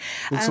doorway.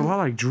 It's a lot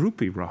like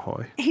Droopy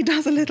Rajoy. He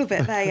does a little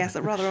bit there, yes,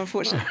 a rather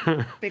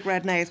unfortunate big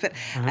red nose. But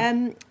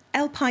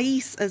El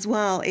País as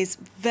well is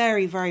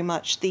very, very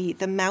much the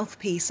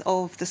mouthpiece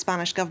of the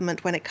Spanish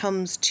government when it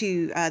comes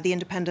to the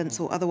independence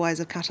or otherwise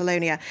of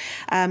Catalonia.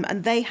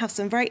 And they have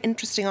some very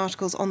interesting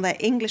articles on their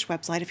English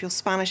website. If your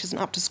Spanish isn't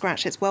up to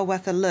scratch, it's well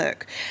worth a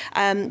look.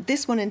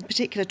 This one in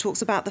particular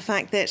talks about the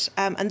fact that,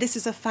 and this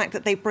is a fact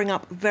that they bring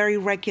up very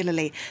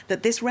regularly,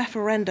 that this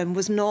referendum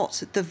was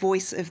not the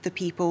voice of the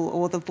people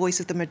or the voice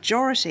of the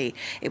majority.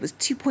 It was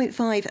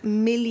 2.5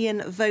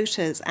 million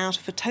voters out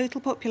of a total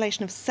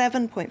population of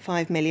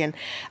 7.5 million.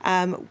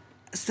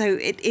 So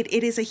it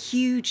is a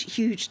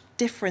huge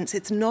difference.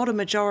 It's not a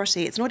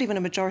majority. It's not even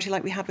a majority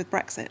like we had with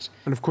Brexit.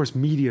 And of course,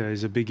 media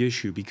is a big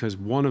issue because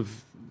one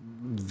of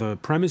the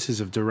premises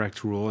of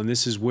direct rule, and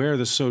this is where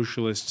the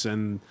socialists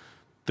and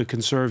the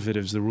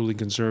conservatives, the ruling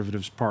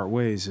conservatives, part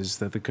ways, is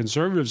that the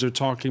conservatives are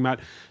talking about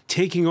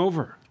taking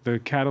over the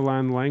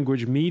Catalan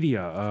language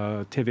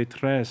media,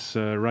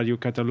 TV3, Radio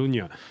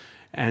Catalunya.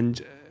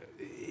 And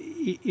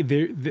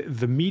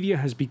the media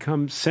has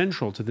become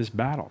central to this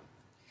battle.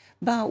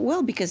 But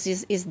well, because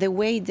it's the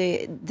way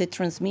the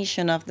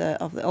transmission of the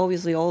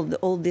obviously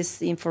all this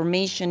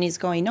information is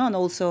going on.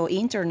 Also,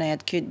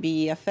 internet could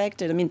be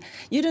affected. I mean,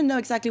 you don't know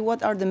exactly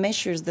what are the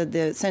measures that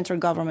the central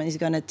government is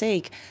going to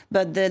take.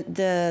 But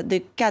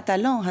the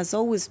Catalan has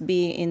always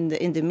been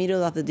in the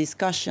middle of the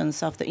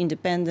discussions of the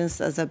independence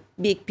as a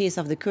big piece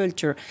of the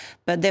culture.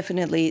 But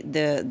definitely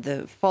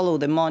the follow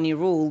the money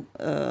rule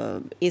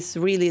is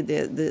really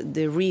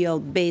the real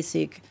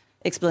basic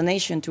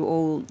explanation to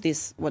all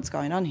this what's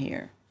going on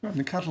here.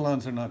 The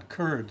Catalans are not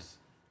Kurds.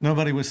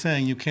 Nobody was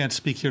saying you can't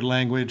speak your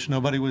language.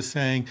 Nobody was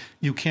saying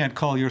you can't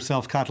call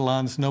yourself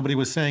Catalans. Nobody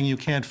was saying you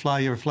can't fly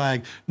your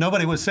flag.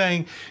 Nobody was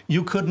saying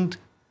you couldn't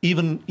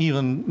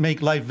even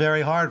make life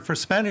very hard for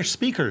Spanish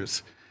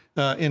speakers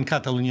in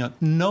Catalonia.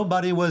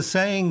 Nobody was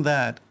saying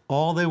that.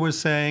 All they were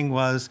saying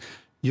was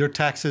your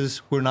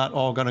taxes were not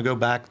all going to go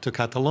back to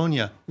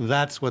Catalonia.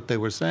 That's what they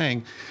were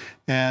saying.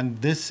 And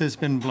this has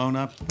been blown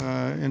up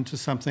into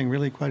something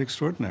really quite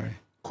extraordinary.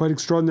 Quite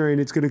extraordinary,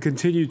 and it's going to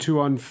continue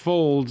to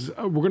unfold.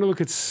 We're going to look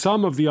at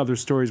some of the other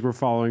stories we're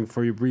following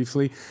for you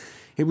briefly.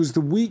 It was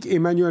the week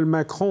Emmanuel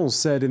Macron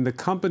said in the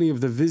company of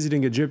the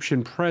visiting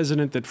Egyptian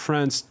president that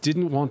France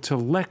didn't want to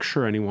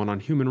lecture anyone on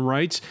human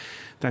rights.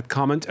 That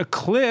comment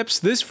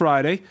eclipsed this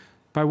Friday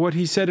by what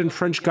he said in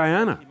French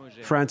Guiana,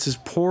 France's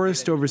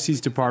poorest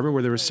overseas department,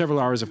 where there were several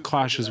hours of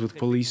clashes with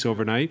police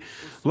overnight.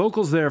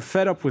 Locals there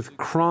fed up with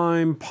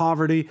crime,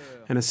 poverty,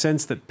 and a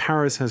sense that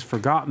Paris has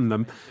forgotten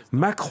them.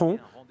 Macron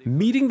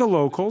meeting the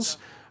locals,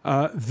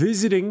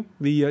 visiting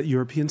the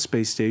European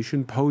Space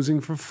Station,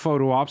 posing for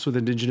photo ops with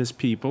indigenous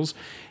peoples,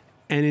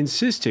 and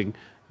insisting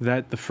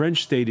that the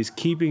French state is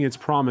keeping its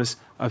promise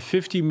of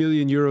 50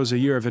 million euros a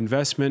year of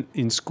investment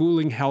in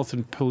schooling, health,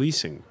 and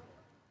policing.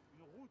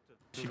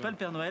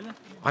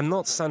 I'm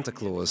not Santa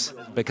Claus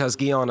because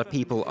Guyana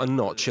people are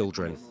not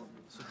children.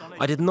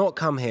 I did not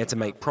come here to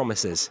make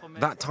promises.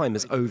 That time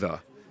is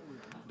over.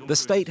 The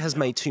state has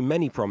made too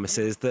many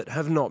promises that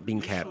have not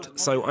been kept,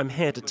 so I'm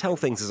here to tell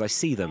things as I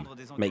see them,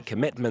 make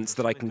commitments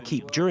that I can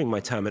keep during my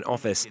term in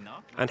office,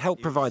 and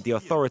help provide the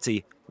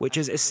authority which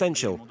is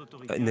essential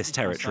in this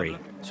territory.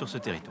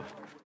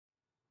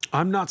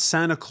 I'm not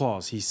Santa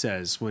Claus, he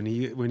says when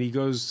he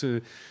goes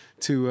to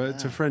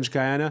French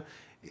Guiana.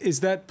 Is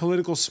that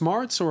political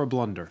smarts or a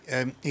blunder?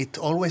 It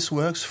always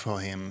works for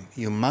him.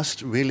 You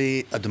must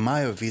really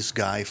admire this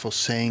guy for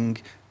saying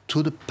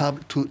to the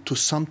to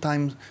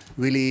sometimes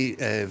really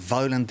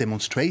violent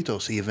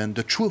demonstrators even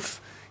the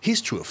truth,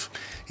 his truth.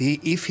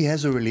 If he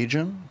has a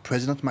religion,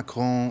 President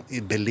Macron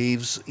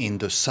believes in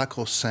the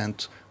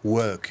sacrosanct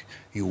work.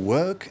 You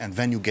work and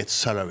then you get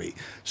salary.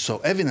 So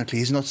evidently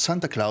he's not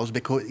Santa Claus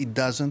because he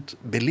doesn't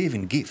believe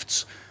in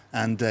gifts.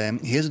 And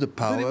he has the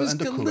power and the courage to say that.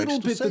 But it was a little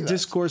bit the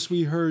discourse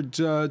we heard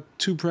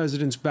 2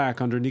 presidents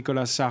back under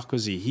Nicolas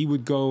Sarkozy. He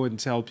would go and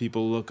tell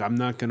people, look, I'm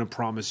not going to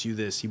promise you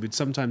this. He would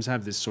sometimes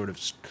have this sort of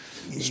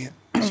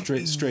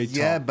straight talk.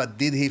 Yeah, but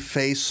did he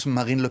face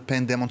Marine Le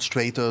Pen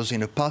demonstrators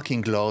in a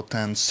parking lot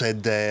and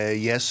said,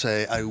 yes,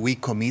 we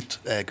commit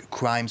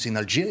crimes in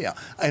Algeria?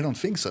 I don't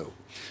think so.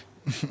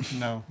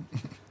 No.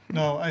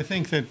 No, I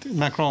think that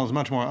Macron is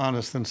much more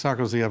honest than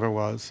Sarkozy ever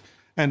was.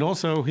 And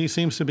also, he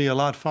seems to be a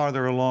lot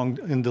farther along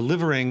in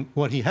delivering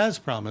what he has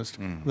promised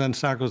than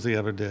Sarkozy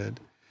ever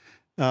did.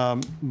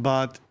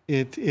 But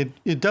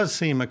it does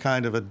seem a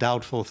kind of a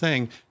doubtful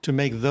thing to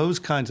make those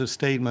kinds of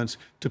statements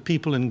to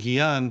people in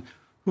Guyana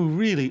who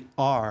really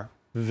are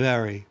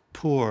very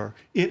poor.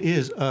 It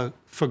is a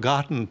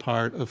forgotten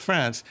part of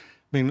France.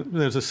 I mean,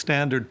 there's a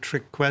standard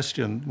trick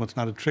question. Well, it's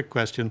not a trick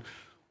question.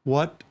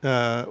 What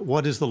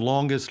is the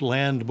longest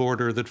land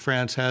border that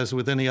France has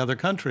with any other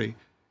country?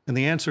 And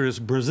the answer is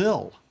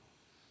Brazil,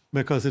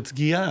 because it's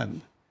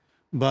Guyana.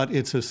 But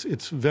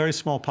it's very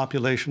small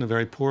population, a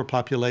very poor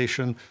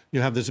population. You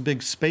have this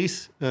big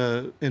space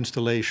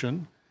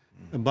installation,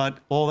 but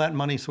all that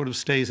money sort of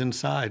stays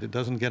inside. It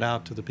doesn't get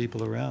out to the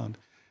people around.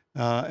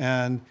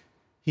 And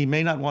he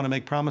may not want to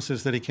make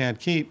promises that he can't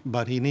keep,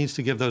 but he needs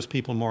to give those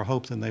people more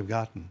hope than they've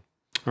gotten.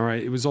 All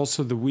right. It was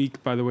also the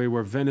week, by the way,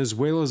 where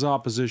Venezuela's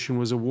opposition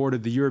was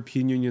awarded the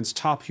European Union's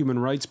top human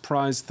rights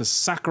prize, the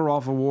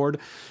Sakharov Award,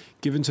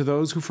 given to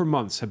those who for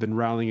months have been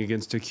rallying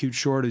against acute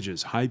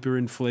shortages,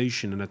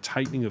 hyperinflation, and a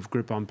tightening of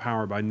grip on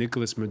power by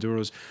Nicolas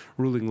Maduro's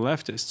ruling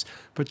leftists.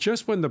 But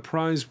just when the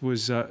prize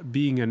was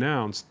being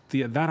announced,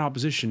 that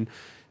opposition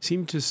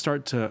seemed to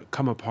start to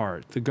come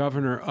apart. The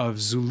governor of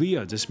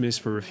Zulia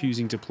dismissed for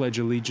refusing to pledge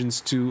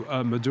allegiance to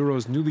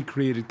Maduro's newly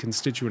created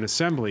Constituent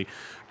Assembly,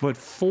 but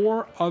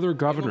 4 other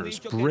governors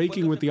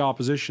breaking with the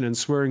opposition and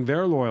swearing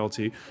their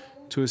loyalty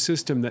to a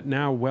system that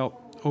now,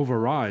 well,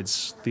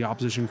 overrides the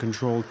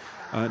opposition-controlled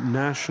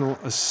National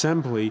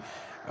Assembly.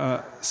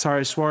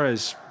 Sara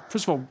Suarez,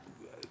 first of all,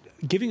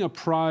 giving a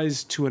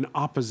prize to an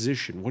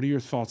opposition, what are your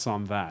thoughts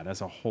on that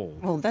as a whole?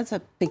 Well, that's a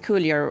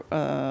peculiar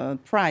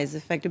prize,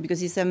 effectively,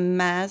 because it's a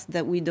mass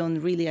that we don't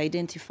really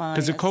identify.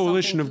 There's a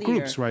coalition of clear.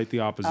 groups, right,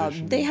 the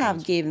opposition? They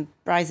have given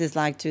prizes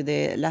like to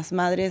the Las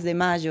Madres de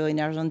Mayo in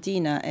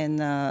Argentina,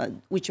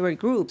 and which were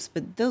groups,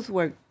 but those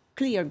were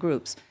clear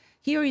groups.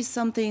 Here is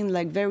something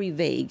like very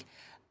vague.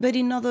 But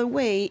in another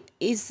way,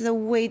 it's a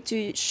way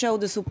to show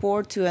the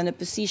support to an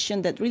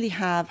opposition that really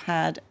have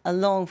had a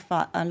long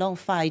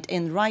fight.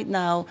 And right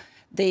now,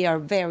 they are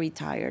very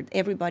tired.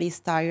 Everybody's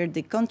tired.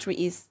 The country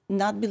is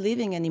not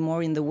believing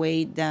anymore in the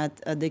way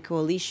that the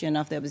coalition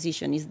of the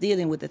opposition is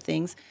dealing with the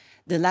things.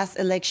 The last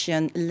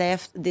election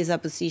left this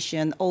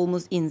opposition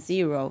almost in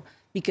zero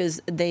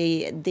because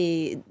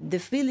the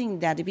feeling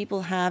that the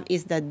people have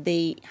is that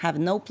they have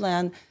no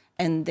plan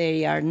and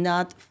they are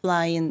not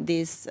flying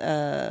this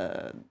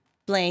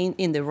plane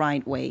in the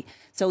right way.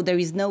 So there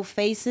is no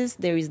faces,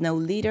 there is no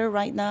leader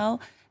right now,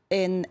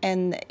 and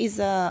it's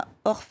a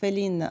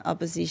orpheline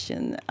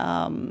opposition.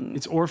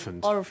 It's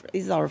orphaned.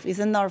 It's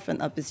an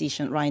orphan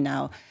opposition right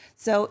now.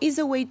 So it's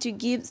a way to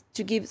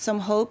give some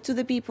hope to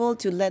the people,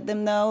 to let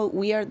them know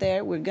we are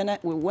there, we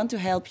want to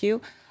help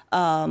you.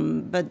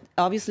 But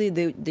obviously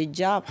the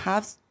job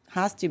has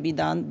to be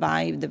done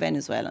by the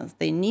Venezuelans.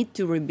 They need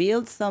to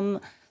rebuild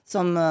some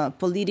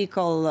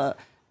political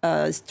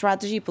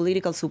strategy,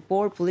 political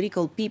support,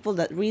 political people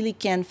that really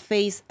can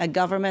face a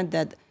government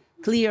that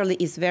clearly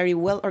is very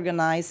well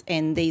organized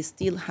and they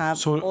still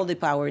have all the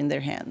power in their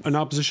hands. An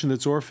opposition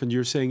that's orphaned,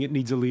 you're saying it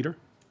needs a leader?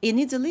 It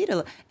needs a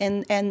leader.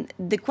 And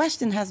the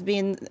question has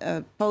been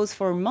posed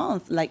for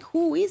months, like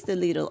who is the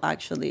leader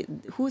actually?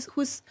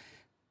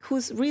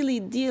 Who's really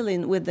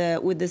dealing with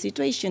the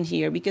situation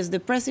here? Because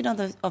the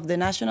president of the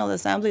National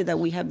Assembly that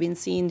we have been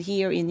seeing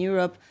here in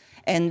Europe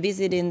and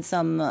visiting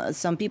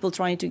some people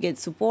trying to get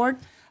support,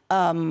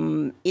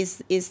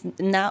 is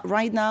now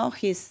right now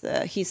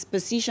his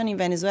position in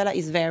Venezuela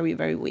is very,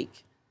 very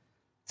weak.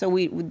 So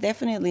we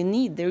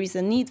definitely there is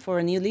a need for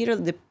a new leader.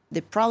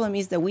 The problem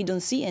is that we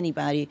don't see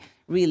anybody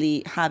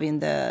really having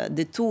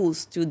the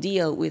tools to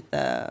deal with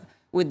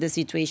the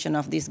situation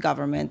of this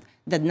government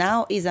that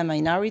now is a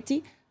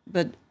minority,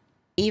 but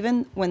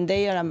even when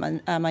they are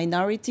a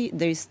minority,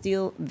 they're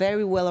still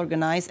very well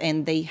organized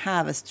and they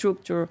have a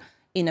structure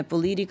in a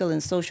political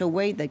and social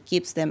way that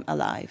keeps them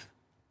alive.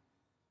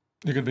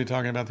 You could be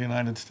talking about the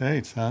United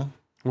States, huh?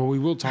 Well, we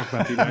will talk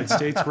about the United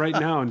States right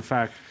now, in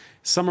fact.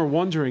 Some are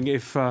wondering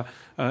if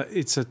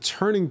it's a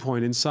turning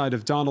point inside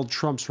of Donald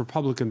Trump's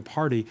Republican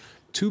Party.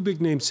 Two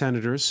big-name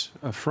senators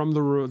from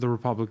the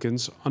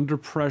Republicans, under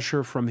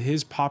pressure from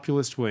his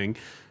populist wing,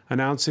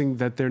 announcing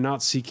that they're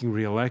not seeking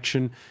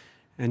re-election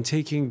and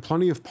taking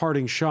plenty of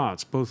parting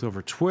shots, both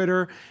over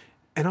Twitter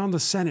and on the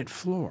Senate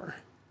floor.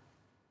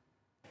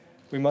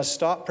 We must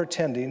stop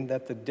pretending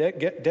that the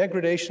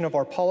degradation of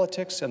our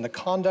politics and the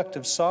conduct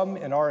of some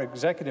in our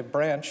executive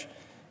branch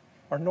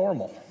are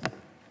normal.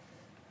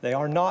 They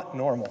are not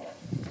normal.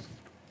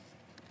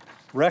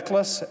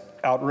 Reckless,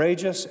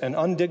 outrageous, and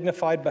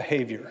undignified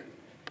behavior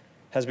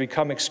has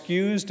become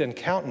excused and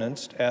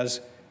countenanced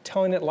as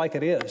telling it like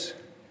it is,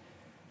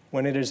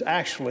 when it is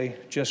actually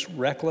just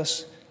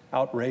reckless,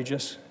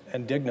 outrageous,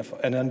 and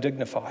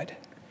undignified.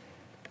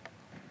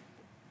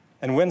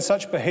 And when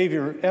such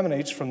behavior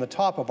emanates from the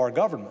top of our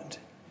government,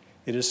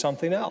 it is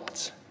something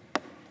else.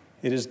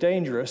 It is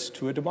dangerous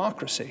to a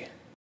democracy.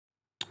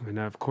 And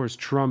of course,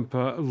 Trump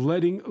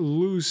letting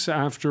loose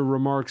after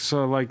remarks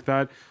like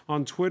that.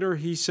 On Twitter,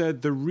 he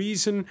said the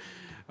reason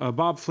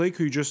Bob Flake,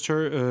 who you just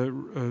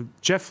heard,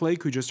 Jeff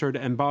Flake, who you just heard,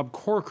 and Bob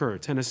Corker,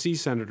 Tennessee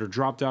senator,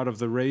 dropped out of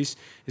the race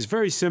is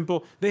very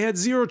simple. They had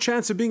zero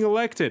chance of being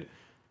elected.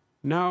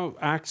 Now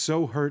act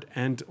so hurt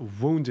and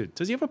wounded.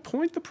 Does he have a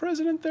point, the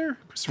president, there?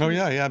 Oh,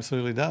 yeah, he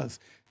absolutely does.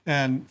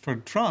 And for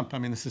Trump, I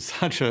mean, this is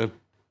such a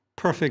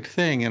perfect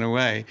thing in a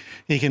way.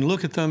 He can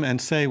look at them and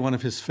say one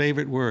of his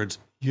favorite words,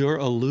 "You're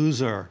a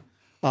loser."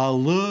 A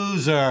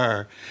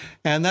loser.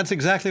 And that's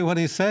exactly what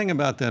he's saying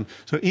about them.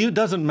 So it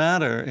doesn't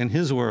matter in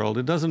his world.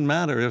 It doesn't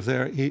matter if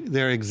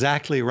they're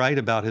exactly right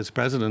about his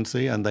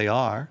presidency, and they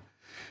are.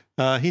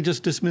 He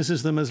just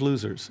dismisses them as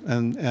losers.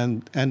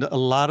 And a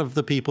lot of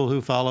the people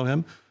who follow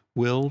him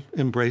will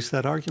embrace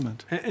that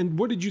argument. And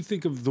what did you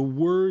think of the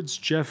words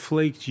Jeff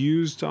Flake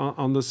used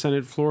on the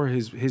Senate floor,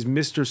 his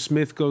Mr.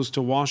 Smith goes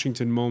to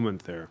Washington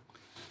moment there?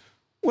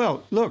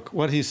 Well, look,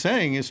 what he's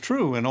saying is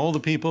true, and all the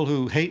people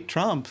who hate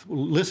Trump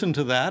listen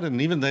to that,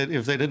 and even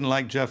if they didn't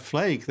like Jeff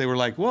Flake, they were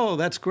like, whoa,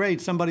 that's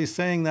great, somebody's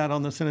saying that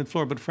on the Senate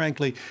floor. But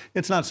frankly,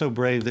 it's not so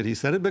brave that he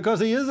said it,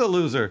 because he is a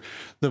loser.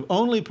 The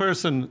only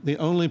person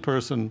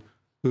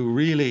who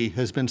really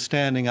has been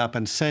standing up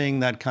and saying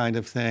that kind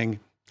of thing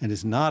and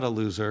is not a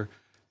loser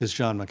is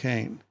John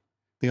McCain,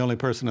 the only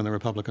person in the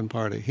Republican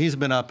Party. He's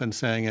been up and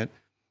saying it,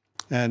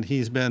 and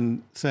he's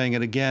been saying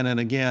it again and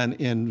again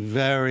in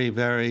very,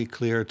 very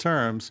clear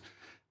terms.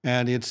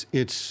 And it's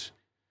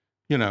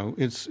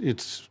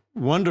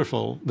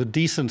wonderful, the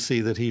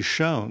decency that he's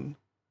shown,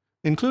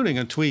 including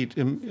a tweet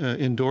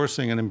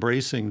endorsing and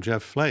embracing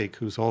Jeff Flake,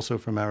 who's also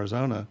from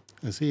Arizona,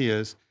 as he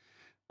is.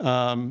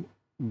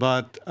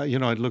 But, you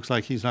know, it looks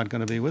like he's not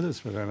going to be with us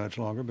for very much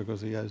longer because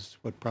he has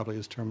what probably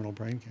is terminal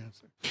brain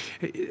cancer.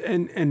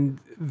 And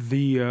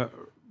the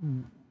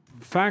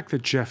fact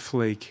that Jeff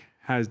Flake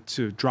had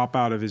to drop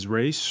out of his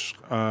race,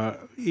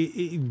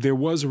 there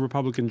was a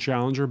Republican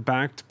challenger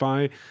backed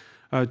by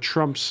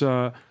Trump's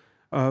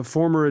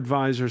former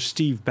advisor,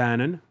 Steve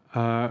Bannon,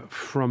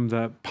 from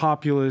the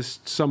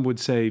populist, some would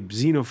say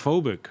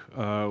xenophobic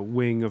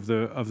wing of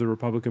the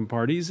Republican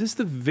Party. Is this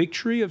the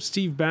victory of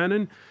Steve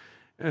Bannon?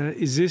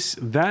 Is this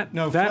that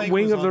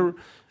wing of the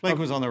Flake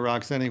was on the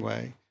rocks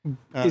anyway?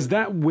 Is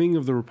that wing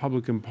of the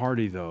Republican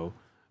Party, though?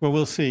 Well,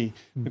 we'll see.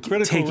 The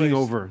critical taking race,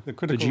 over the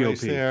critical the GOP.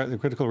 Race there, the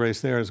critical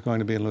race there is going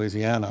to be in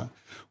Louisiana,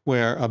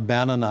 where a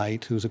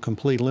Bannonite who's a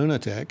complete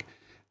lunatic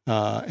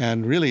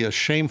and really a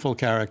shameful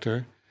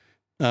character,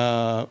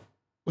 and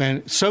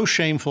so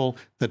shameful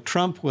that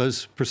Trump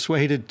was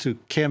persuaded to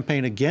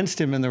campaign against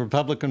him in the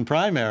Republican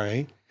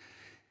primary.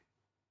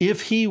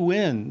 If he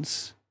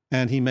wins,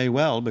 and he may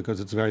well, because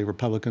it's a very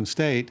Republican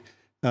state,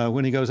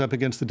 when he goes up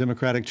against the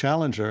Democratic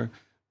challenger,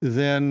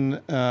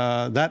 then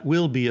that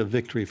will be a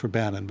victory for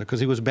Bannon, because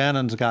he was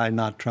Bannon's guy,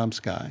 not Trump's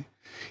guy.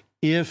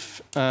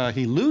 If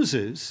he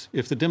loses,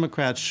 if the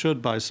Democrats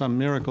should, by some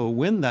miracle,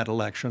 win that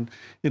election,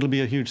 it'll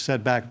be a huge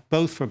setback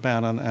both for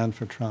Bannon and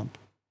for Trump.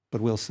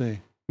 But we'll see.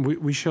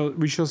 We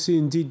shall see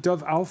indeed.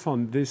 Dov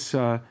Alfon, this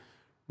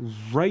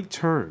right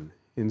turn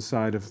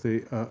inside of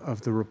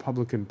the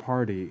Republican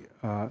Party.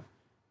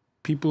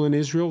 People in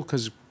Israel,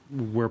 because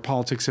where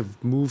politics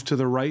have moved to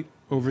the right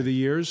over the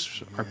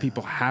years, are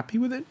people happy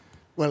with it?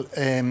 Well,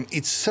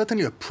 it's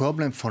certainly a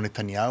problem for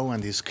Netanyahu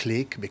and his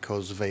clique,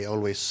 because they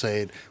always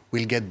said,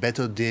 we'll get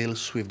better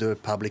deals with the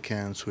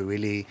Republicans.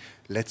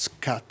 Let's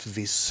cut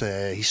this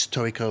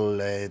historical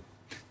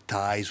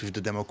ties with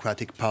the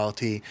Democratic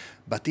Party.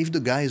 But if the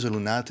guy is a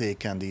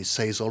lunatic and he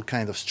says all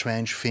kinds of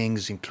strange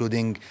things,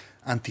 including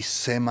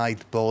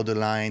anti-Semite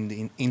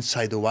borderline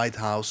inside the White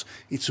House,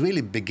 it's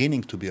really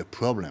beginning to be a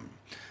problem.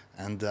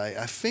 And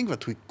I think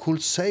that we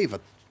could say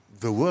that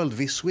the world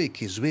this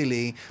week is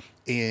really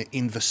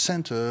in the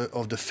center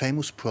of the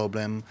famous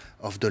problem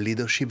of the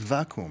leadership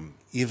vacuum,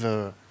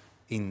 either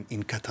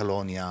in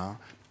Catalonia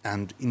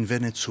and in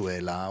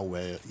Venezuela,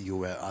 where you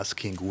were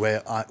asking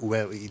where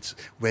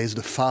is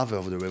the father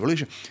of the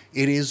revolution.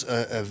 It is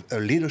a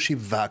leadership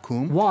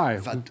vacuum. Why?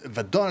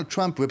 That Donald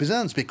Trump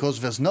represents,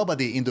 because there's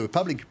nobody in the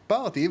Republican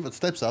Party that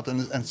steps up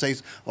and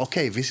says,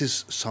 okay, this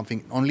is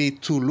something, only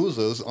two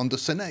losers on the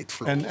Senate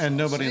floor. And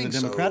nobody in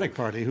the Democratic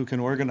Party who can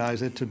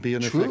organize it to be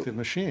an effective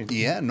machine.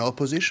 Yeah, no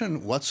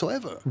opposition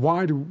whatsoever.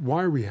 Why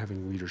are we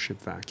having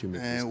leadership vacuum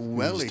at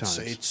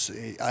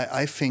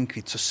I think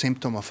it's a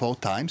symptom of all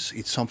times.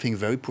 It's something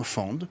very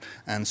profound,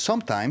 and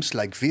sometimes,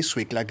 like this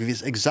week, like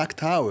this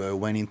exact hour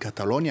when in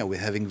Catalonia we're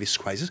having this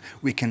crisis,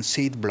 we can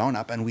see it blown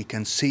up, and we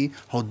can see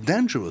how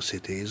dangerous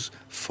it is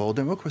for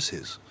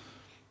democracies.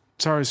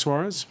 Sorry,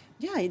 Suarez?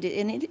 Yeah,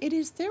 it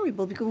is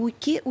terrible, because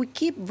we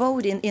keep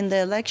voting in the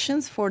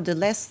elections for the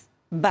less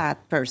bad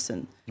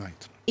person.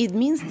 Right. It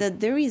means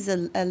that there is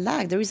a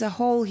lag, there is a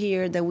hole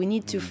here that we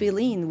need to fill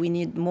in. We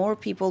need more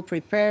people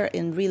prepared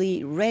and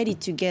really ready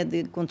to get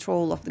the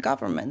control of the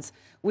governments.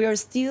 We are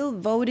still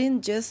voting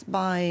just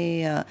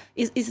by,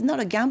 it's not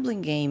a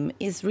gambling game.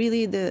 It's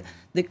really the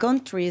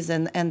countries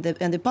and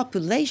the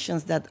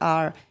populations that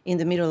are in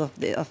the middle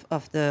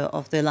of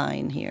the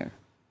line here.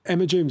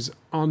 Emma James,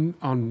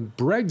 on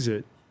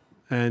Brexit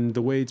and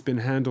the way it's been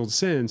handled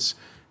since,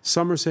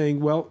 some are saying,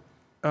 well,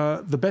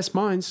 the best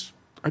minds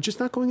are just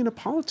not going into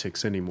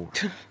politics anymore.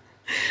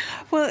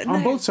 Well,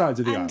 on both sides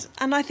of the aisle.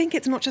 And I think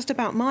it's not just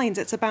about minds,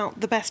 it's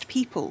about the best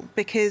people,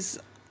 because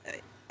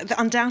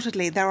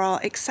undoubtedly there are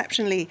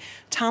exceptionally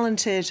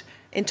talented,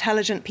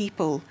 intelligent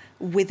people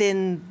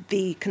within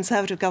the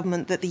Conservative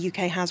government that the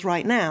UK has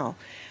right now.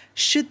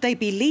 Should they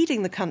be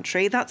leading the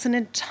country? That's an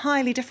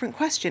entirely different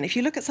question. If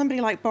you look at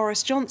somebody like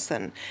Boris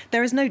Johnson,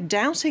 there is no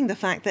doubting the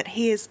fact that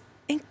he is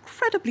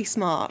incredibly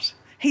smart.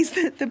 He's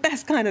the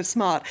best kind of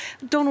smart.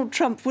 Donald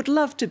Trump would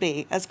love to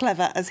be as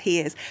clever as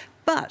he is.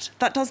 But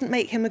that doesn't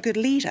make him a good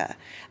leader.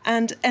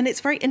 And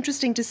it's very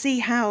interesting to see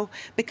how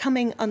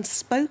becoming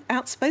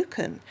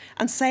outspoken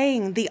and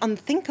saying the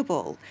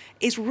unthinkable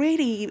is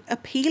really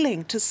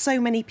appealing to so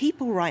many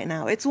people right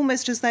now. It's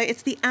almost as though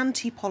it's the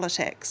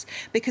anti-politics,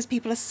 because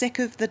people are sick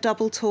of the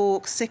double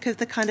talk, sick of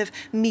the kind of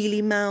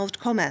mealy-mouthed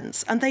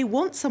comments, and they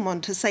want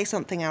someone to say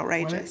something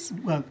outrageous.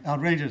 Well,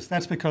 outrageous.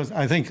 That's because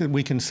I think that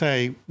we can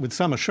say with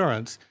some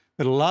assurance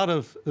that a lot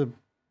of the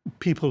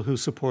people who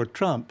support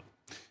Trump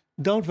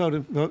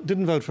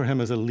didn't vote for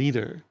him as a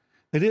leader.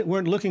 They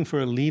weren't looking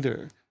for a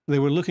leader. They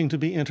were looking to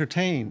be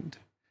entertained.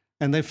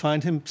 and they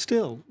find him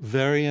still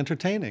very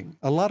entertaining.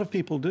 A lot of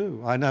people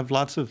do. I have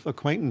lots of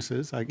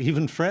acquaintances, like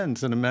even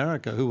friends in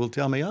America, who will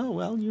tell me, oh,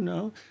 well, you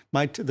know,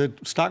 the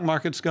stock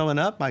market's going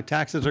up, my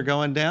taxes are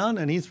going down,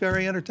 and he's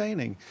very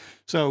entertaining.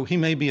 So he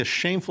may be a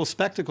shameful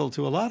spectacle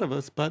to a lot of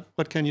us, but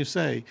what can you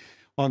say?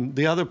 On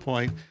the other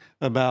point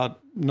about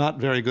not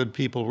very good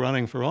people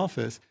running for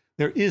office,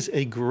 there is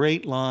a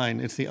great line,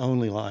 it's the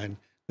only line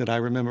that I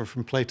remember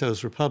from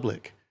Plato's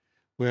Republic,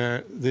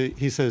 where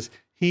he says,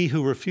 "He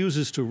who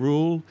refuses to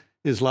rule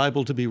is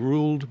liable to be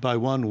ruled by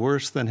one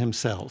worse than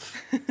himself,"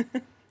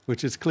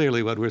 which is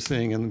clearly what we're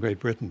seeing in Great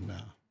Britain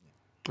now.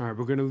 All right,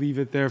 we're going to leave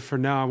it there for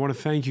now. I want to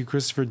thank you,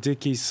 Christopher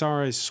Dickey,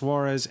 Sara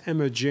Suarez,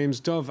 Emma James,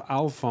 Dov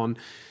Alfon,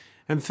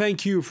 and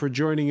thank you for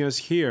joining us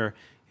here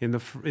in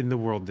the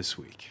world this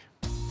week.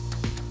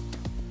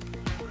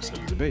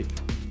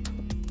 Debate.